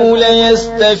كادوا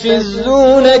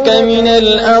ليستفزونك من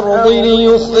الأرض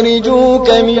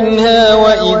ليخرجوك منها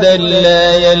وإذا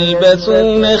لا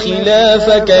يلبثون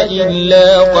خلافك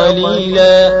إلا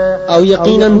قليلا او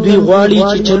یقینا دوی غواړي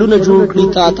چې چلونه جوړ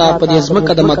کړي تا په دې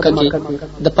ځمکه د مکه کې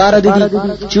د پاره د دې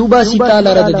چې وباسي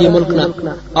تعالی را د دې ملک نه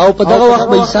او په دغه وخت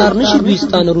به ایثار نشي دوی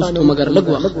ستانه رستو مگر لږ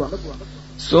وخت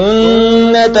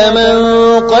سنة من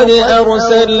قد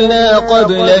أرسلنا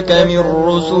قبلك من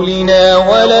رسلنا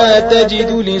ولا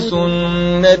تجد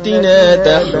لسنتنا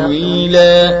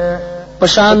تحويلا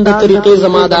پشان د طریقې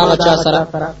زما دا غچا سره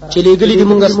چې لګلې دي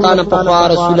مونږ ستانه په خوا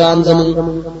رسولان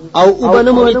زمون او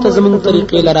وبنمو ته زمون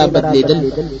طریقې لرا بدلیدل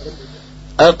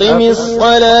أقم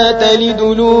الصلاة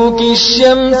لدلوك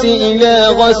الشمس إلى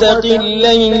غسق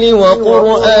الليل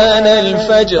وقرآن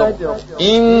الفجر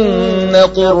إن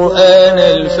قرآن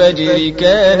الفجر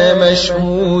كان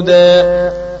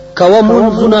مشهودا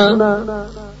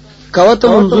کوت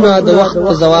منزنا د وخت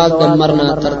زوال د مرنا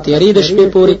تر تیری د شپې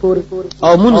پورې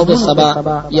او منز د سبا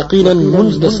یقینا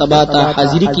منز د سبا ته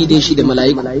حاضری کې دي شي د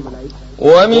ملائکه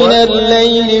ومن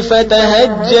الليل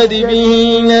فتهجد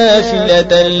به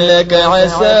نافلة لك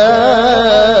عسى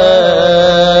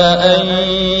أن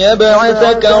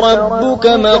يبعثك ربك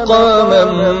مقاما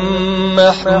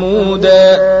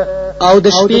محمودا او د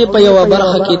شپې په یو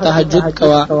برخه کې تهجد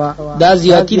کوا دا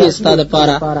زیاتی د استاد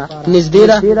لپاره نږدې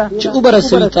ده چې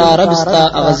وبرسوي ته رب استا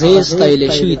اغزه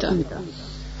استایل شوی ته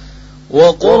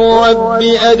وقل رب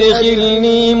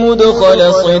أدخلني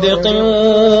مدخل صدق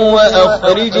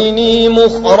وأخرجني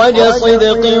مخرج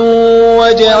صدق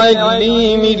واجعل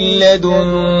لي من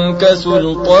لدنك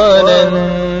سلطانا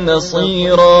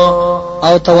نصيرا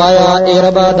او توایا ای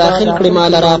ربا داخل کړي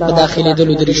مال را په داخلي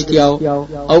دلو درشتیاو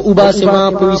او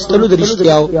وباسما په وستلو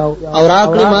درشتیاو او را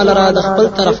کړي مال را د خپل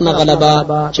طرف نه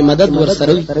غلبا چې مدد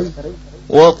ورسره وي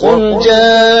وقل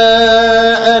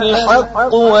جاء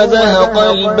الحق وزهق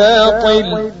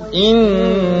الباطل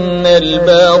إن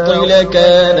الباطل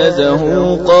كان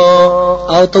زهوقا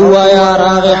او توایا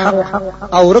راغ حق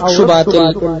او رکش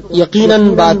باطل یقینا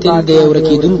باطل دی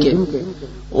ورکیدونکې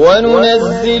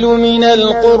وننزل من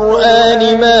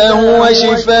القرآن ما هو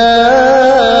شفاء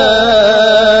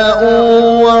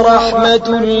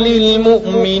ورحمة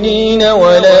للمؤمنين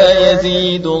ولا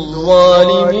يزيد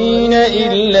الظالمين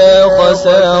إلا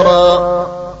خسارا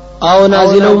او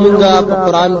نازلو منگا پا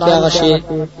قرآن کی آغشی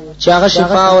چی آغا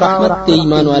شفاء و رحمت دی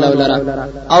ایمان والاو لرا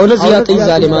او نزیاتی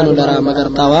ظالمانو لرا مگر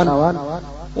تاوان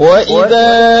وإذا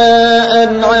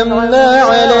أنعمنا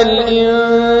على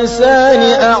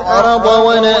الإنسان أعرض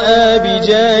ونأى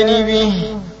بجانبه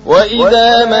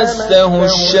وإذا مسه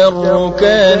الشر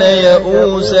كان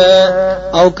يئوسا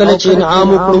او کله چې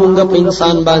انعام وکړو په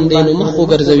انسان باندې نو مخ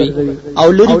وګرځوي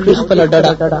او لری کړ خپل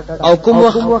ډډه او کوم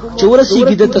وخت چې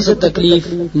ورسیږي د تاسو تکلیف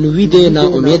نو وی دې نا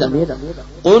امیده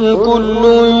قل كل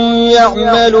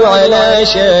يعمل على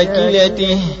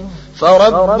شاكلته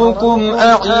فربكم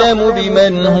أعلم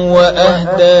بمن هو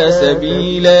أهدى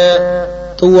سبيلا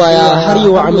توایا هر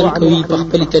یو عمل کوي په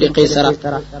خپل طریقې سره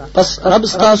پس رب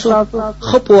تاسو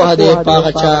خپو هده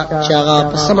پاغه چاغه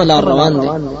په سم لار روان دي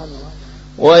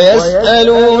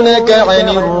ويسألونك عن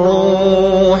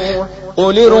الروح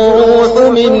قل الروح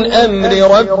من أمر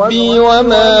ربي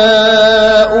وما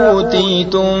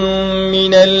أوتيتم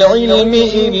من العلم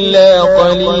إلا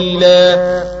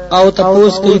قليلا او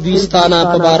تپوس کوي دوستانه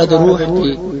په بار د روح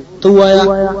کې توایا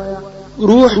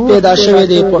روح پیدا شوه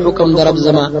دی په حکم در رب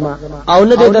زما او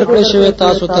نه درکړې شوه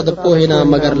تاسو ته د پوهینا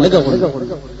مگر لګون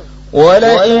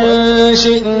ولئن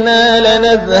شئنا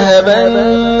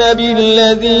لنذهبن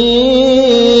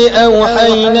بالذي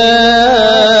أوحينا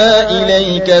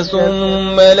إليك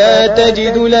ثم لا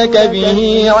تجد لك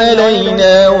به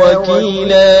علينا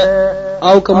وكيلا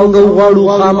او کومګ غواړو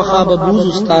خامخا به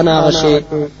بوزستانه غشه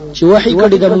چې وحي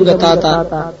کړي د موږ تا ته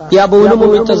یا به ولمو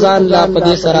متزان لا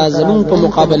پدې سره زمون په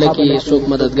مقابله کې څوک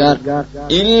مددگار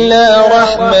الا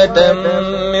رحمة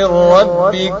من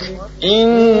ربك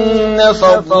ان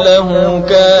فضله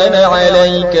كان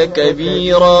عليك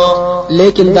كبيرا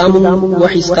لیکن دامو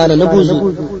وحي ستانه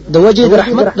نبوزو د وجه د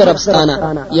رحمت دربستانه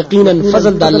یقینا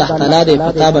فضل د الله تعالی دی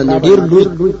پتا باندې ډیر لوی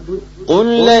قل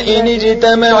لئن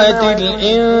اجتمعت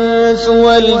الإنس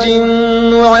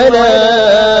والجن على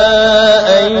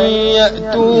أن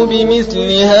يأتوا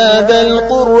بمثل هذا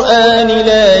القرآن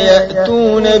لا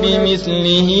يأتون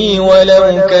بمثله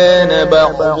ولو كان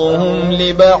بعضهم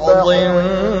لبعض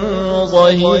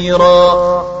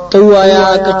ظهيرا تو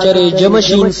آیا کچره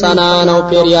جمشی انسانان او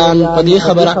پیریان په دې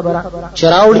خبره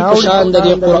چراوړي پشان د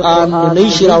قرآن نه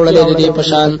شي راوړل د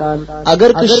پشان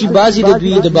اگر کشي بازي د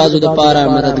دوی د بازو د پاره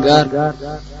مددگار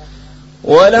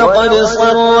ولقد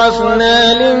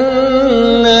صرفنا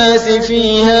للناس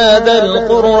في هذا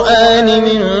القرآن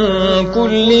من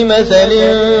كل مثل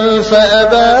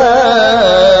فأبى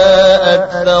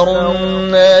أكثر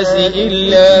الناس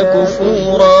إلا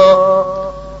كفورا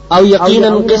او یقینا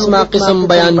قسم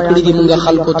بیان کړی دی موږ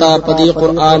خلکو ته په دې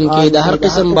قران کې د هر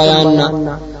قسم بیان نه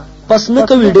پس نه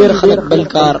کوي ډېر خلک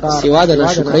بلکار سوا د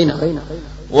ناشکرینا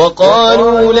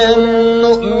وقالوا لن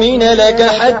نؤمن لك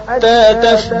حتى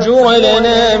تفجر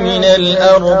لنا من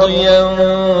الارض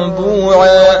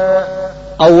ينبوعا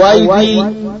او وایي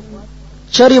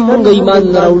چری مونږ ایمان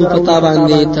راوړو پتا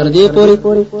باندې تر دې پورې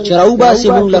چراو باسي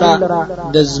مونږ لرا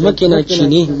د زمکه نه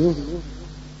چینی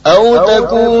أو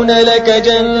تكون لك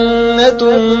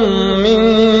جنة من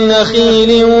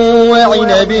نخيل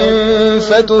وعنب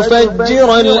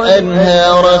فتفجر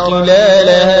الأنهار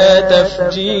خلالها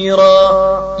تفجيرا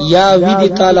یا ویدی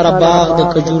تعالی رباغ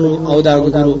د کجورو او د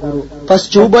انګورو پس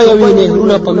چوبه یوې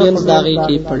نهرونه پمینځ داغي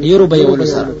کې پډیرو به ول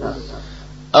سره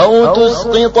أو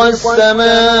تسقط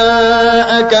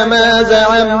السماء كما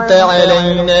زعمت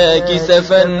علينا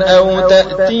كسفا أو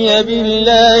تأتي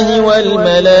بالله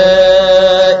والملائكة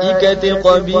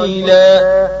قبيلا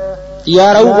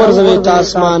یا راو ورزوي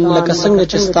تاسمان لکه څنګه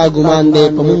چې ستا ګمان دی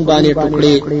په مونږ باندې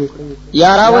ټوکړي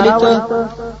یا راولته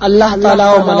الله تعالی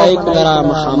او ملائکه لرا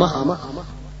مخامخ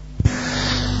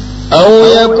أو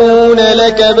يكون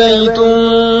لك بيت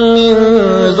من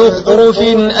زخرف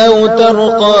أو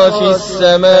ترقى في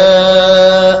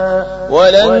السماء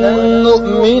ولن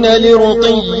نؤمن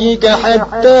لرقيك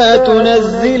حتى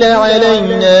تنزل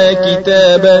علينا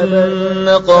كتابا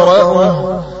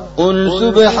نقرأه قل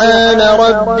سبحان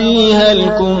ربي هل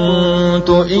كنت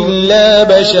إلا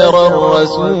بشرا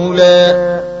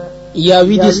رسولا یا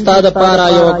وی د استاد پارا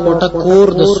یو کوټه کور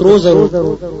د سرو زرو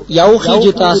یو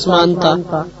خېجه اسمان ته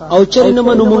او چرنه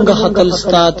منو مونږه خپل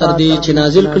ستا تر دې چې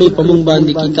نازل کړي په مونږ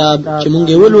باندې کتاب چې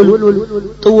مونږه ولول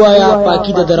تو وایا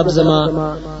پاکی د رب زما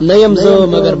نه يم زه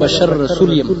مگر بشر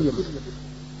رسول يم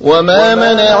وما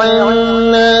منع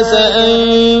الناس أن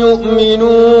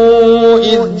يؤمنوا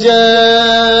إذ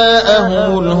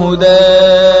جاءهم الهدى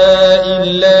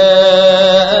إلا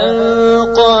أن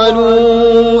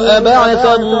قالوا أبعث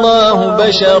الله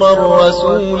بشرا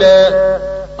رسولا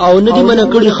او ندی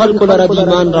من کړي خلکو لره د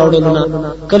ایمان راوړلونه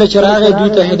کله چې راغی دوی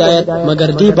ته هدایت مگر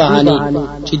دی بهانه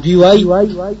چې دوی وای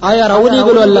آیا راولې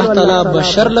ګلو الله تعالی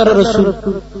بشر لره رسول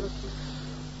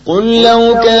قل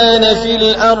لو كان في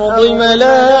الأرض ملائكة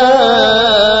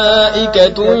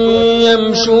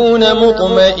يمشون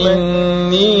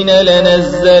مطمئنين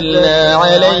لنزلنا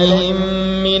عليهم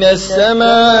من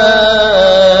السماء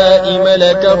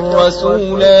ملكا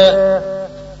رسولا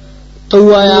تو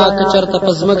آیا کچرته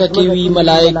پزماګه کې وی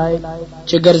ملائک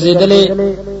چې ګرځیدلې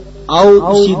او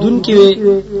سیدون کې وی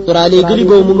تراله ګلی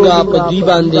به مونږه په دوی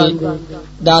باندې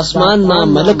د اسمان نه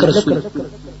ملک رسول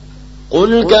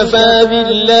قل كفى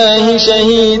بالله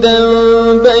شهيدا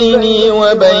بيني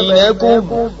وبينكم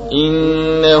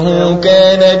إنه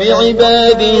كان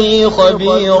بعباده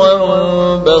خبيرا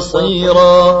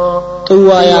بصيرا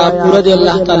تو آیا پورا دی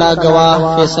الله تعالی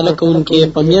گواه فیصله کوونکې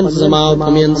پمین زما او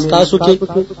پمین تاسو کې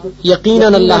یقینا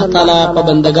الله تعالی په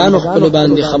بندگانو خپل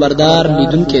باندې خبردار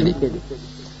لیدونکې دی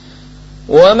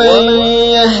ومن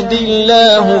يهد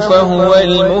الله فهو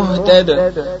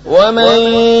المهتد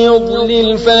ومن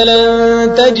يضلل فلن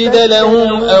تجد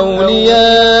لهم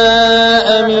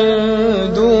أولياء من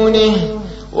دونه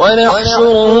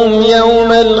ونحشرهم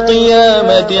يوم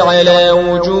القيامة على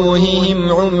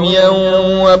وجوههم عميا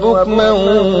وبكما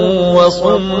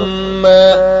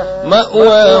وصما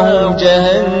مأواهم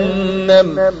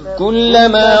جهنم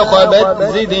كلما خبت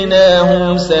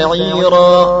زدناهم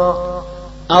سعيرا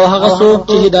او هغه څوک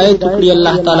چې هدایت کړی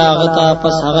الله تعالی غتا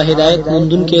پس هغه هدایت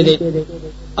مندون کې دي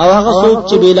او هغه څوک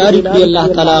چې بیلاری کړی الله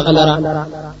تعالی غلرا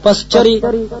پس چری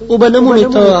وبنمونی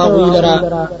ته هغه لرا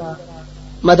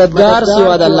مددگار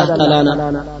سوا د الله تعالی نه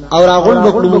او راغون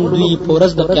بکړو دوی په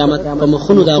ورځ د قیامت په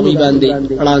مخونو دا غوي باندې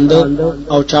وړاند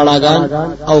او چاړاګان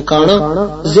او کانه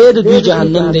زید دوی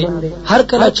جهنم دی هر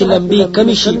کله چې لمبي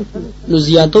کمی شي نو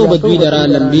زیاتو بدوی لرا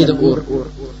لمبي د اور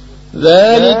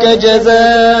ذلك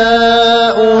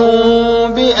جزاؤهم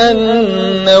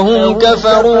بأنهم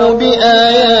كفروا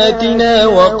بآياتنا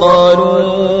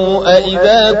وقالوا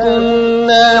أئذا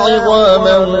كنا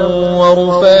عظاما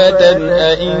ورفاتا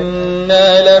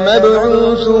أئنا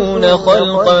لمبعوثون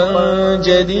خلقا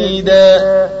جديدا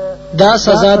دا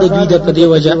سزا د دوی د پدې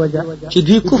وجه چې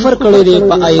دوی کفر کړی دی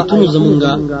په آیتونو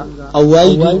زمونږه او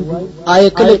وایي دوی آیا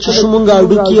کله چې شومونږه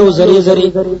اډوکی او زری زری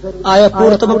آیا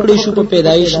پورته بکړې شو په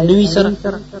پیدایش نوې سره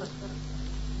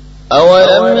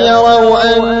أولم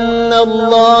يروا أن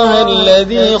الله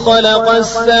الذي خلق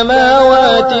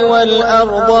السماوات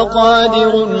والأرض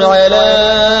قادر على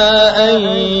أن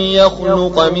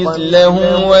يخلق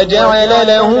مثلهم وجعل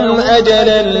لهم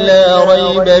أجلا لا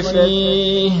ريب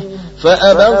فيه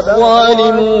فأبى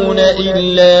الظالمون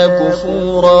إلا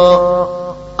كفورا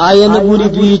آیا نګوري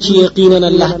دوی چې یقینا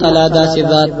الله تعالی داسې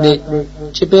ذات دی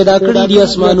چې پیدا کړی دی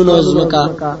اسمانونو او ځمکه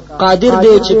قادر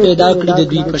دی چې پیدا کړی د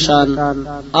دوی په شان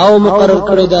او مقرر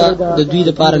کړی دا د دوی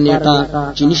لپاره نیټه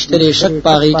چې نشته شک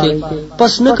پاږي کې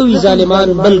پس نه کوي ظالمان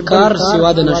بل کار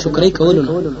سوا د ناشکرۍ کولو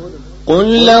نه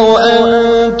قل لو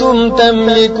أنتم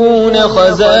تملكون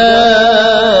خزائن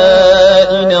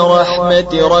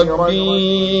رحمة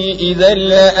ربي إذا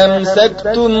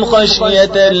لأمسكتم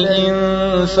خشية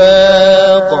الإنفاق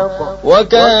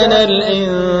وكان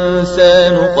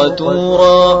الإنسان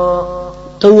قتورا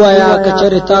توایا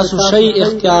کچر تاسو شی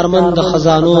اختیارمند د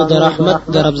خزانو د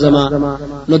رحمت د رب زما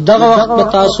نو دغه وخت په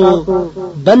تاسو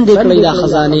بند کړی د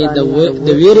خزانه د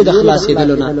ویری د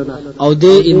خلاصېدلو نه او د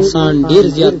انسان ډیر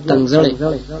زیات تنگزړی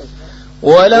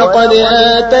ولقد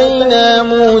آتينا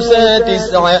موسى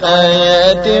 9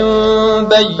 آيات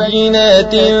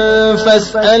بينات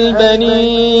فاسأل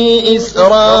بني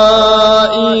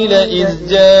إسرائيل إذ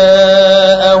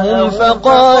جاءهم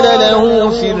فقال له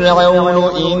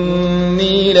فرعون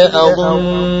إني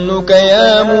لأظنك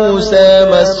يا موسى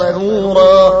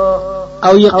مسحورا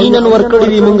او یقینا ورکړی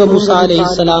وی مونږ موسی علیه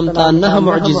السلام ته 9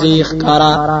 معجزې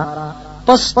ښکارا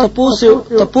پس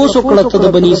تپوسو کړه د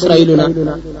بنی اسرائیلونه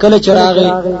کله چراغه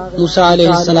موسی علیه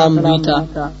السلام دوی ته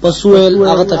پسویل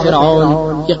هغه ته فرعون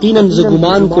یقینا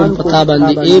زګمان کوم پتا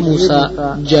باندې اے موسی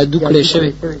جادو کړی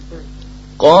شوی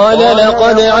قال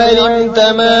لقد علمت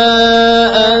ما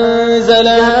أنزل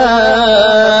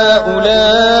هؤلاء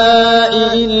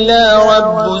إلا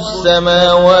رب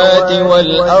السماوات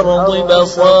والأرض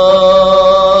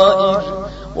بصائر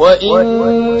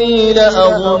وإني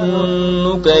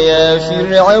لأظنك يا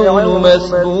فرعون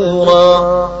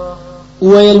مثبورا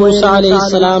ویل موسی علیہ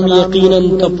السلام یقینا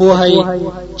تپوهی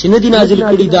چې ندی نازل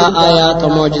کړي دا آیات او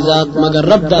معجزات مگر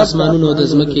رب د اسمانونو د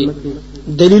زمکه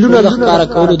دلیلونه د ښکارا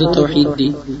کولو د توحید دي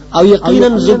او یقینا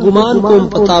زګمان کوم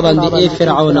پتا باندې اے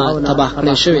فرعون تباہ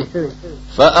کړی شوی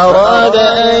فأراد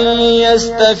أن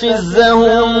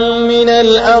يستفزهم من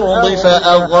الأرض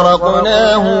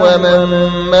فأغرقناه ومن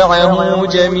معه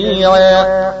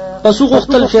جميعا پس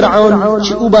غختل فرعون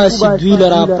چې وباسي دوی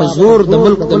لرا په زور د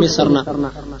ملک د مصر نه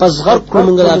پس غرق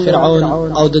کومګ د فرعون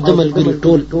او د ملګری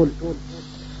ټول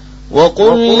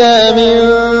وقلنا من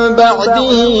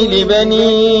بعده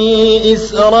لبني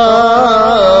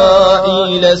إسرائيل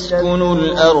اسكنوا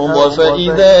الأرض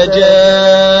فإذا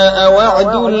جاء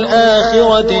وعد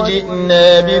الآخرة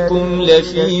جئنا بكم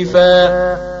لفيفا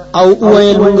او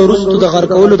اویل مونږ رستو د غر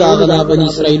کولو د غلا بنی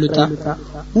اسرائیل ته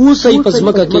اوسې پس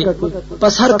مکه کې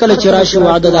پس هر کله چې راشي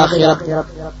وعده د آخرت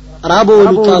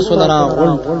رابو تاسو لرا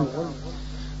غون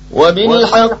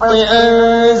وبالحق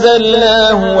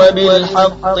أنزلناه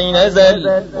وبالحق نزل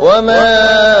وما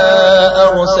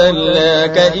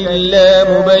أرسلناك إلا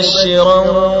مبشرا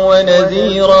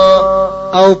ونذيرا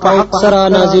او په حق سره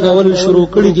نازل ول شروع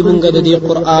کړي دی مونږ د دې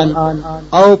قران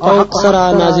او په حق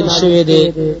سره نازل شوی دی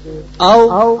او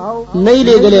نه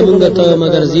لګلې مونږ ته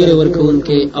مگر زیر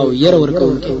ورکوونکې او ير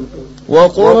ورکوونکې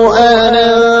وقرآنا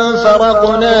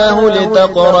فرقناه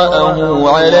لتقرأه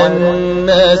على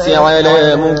الناس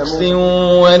على مكث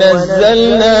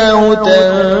ونزلناه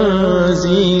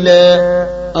تنزيلا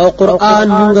او قرآن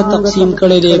موږ تقسیم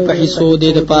کړی دی په حصو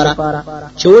دې لپاره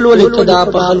چول ول ابتدا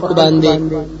په خلق باندې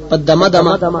په دمه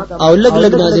دمه او لګ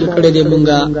لګ نازل کړی دی موږ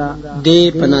دې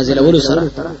په نازلولو سره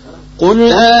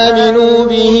قل آمنوا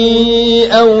به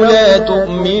أو لا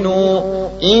تؤمنوا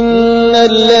إن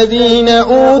الذين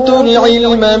أوتوا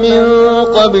العلم من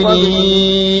قبله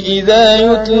إذا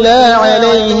يتلى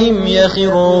عليهم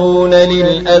يخرون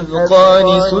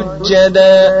للأذقان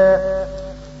سجدا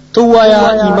تو یا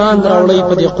ایمان راوړی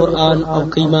په دې قران او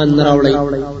که ایمان نه راوړی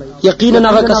یقینا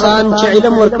هغه کسان چې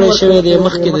علم ورکړی شوی دی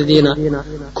مخکې د دینه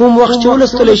کوم وخت چې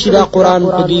ولستل شي دا قران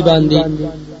په دوی باندې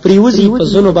پریوزي په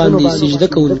زونو باندې سجده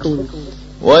کوي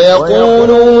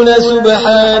ويقولون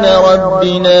سبحان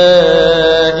ربنا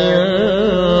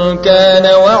إن كان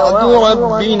وعد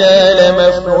ربنا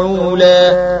لمفعولا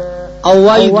او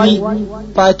وای دوی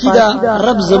پاکی دا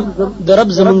رب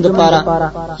زمون د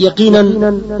پاره یقینا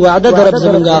وعده د رب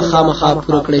زمونږه خامخا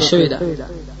پوره کړی شوی ده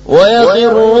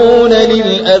ويخرون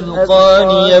للأذقان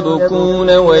يبكون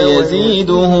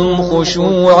ويزيدهم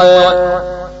خشوعا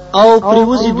او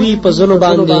پریوزي دوی په زنو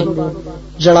باندې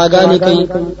جړاګانې کوي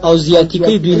او زیاتی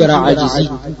کوي دوی لره عاجزي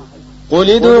قل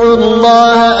ادعوا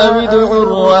الله أو ادعوا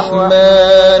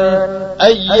الرحمن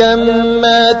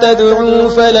أيما تدعوا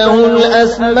فله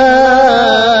الأسماء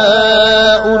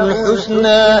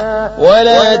الحسنى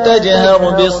ولا تجهر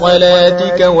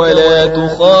بصلاتك ولا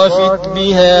تخافت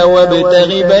بها وابتغ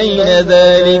بين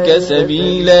ذلك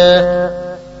سبيلا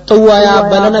تو یا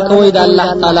بلنه کوي د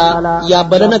الله تعالی یا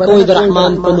بلنه کوي د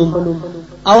رحمان په نوم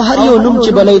او هر یو نوم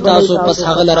چې بلای تاسو پس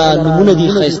هغه لرا نمونه دي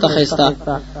خيسته خيسته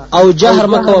او جهر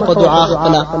مکو په دعا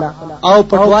خپل او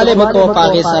پټواله مکو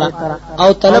پاغه سره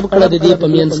او طلب کړه د دې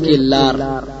پمینس کې لار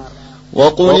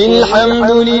وقل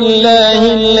الحمد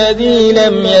لله الذي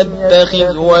لم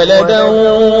يتخذ ولدا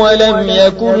ولم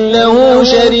يكن له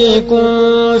شريك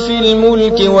في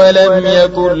الملك ولم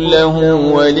يكن له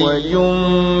ولي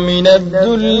من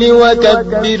الذل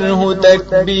وكبره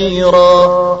تكبيرا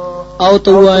او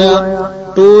توایا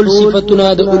ټول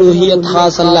صفاتونه د الوهیت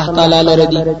خاص الله تعالی لره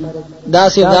دي دا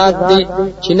ذات دی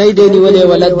چې نه دی نیولې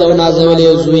ولد او نازولې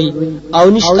زوی او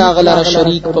نشتا غلره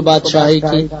شریک په بادشاہي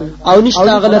کې او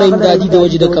نشتا غلره امدادي د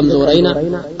وجد کمزوري نه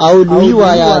او لوی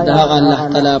وایا دا الله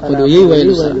تعالی په لوی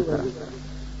ویلو سره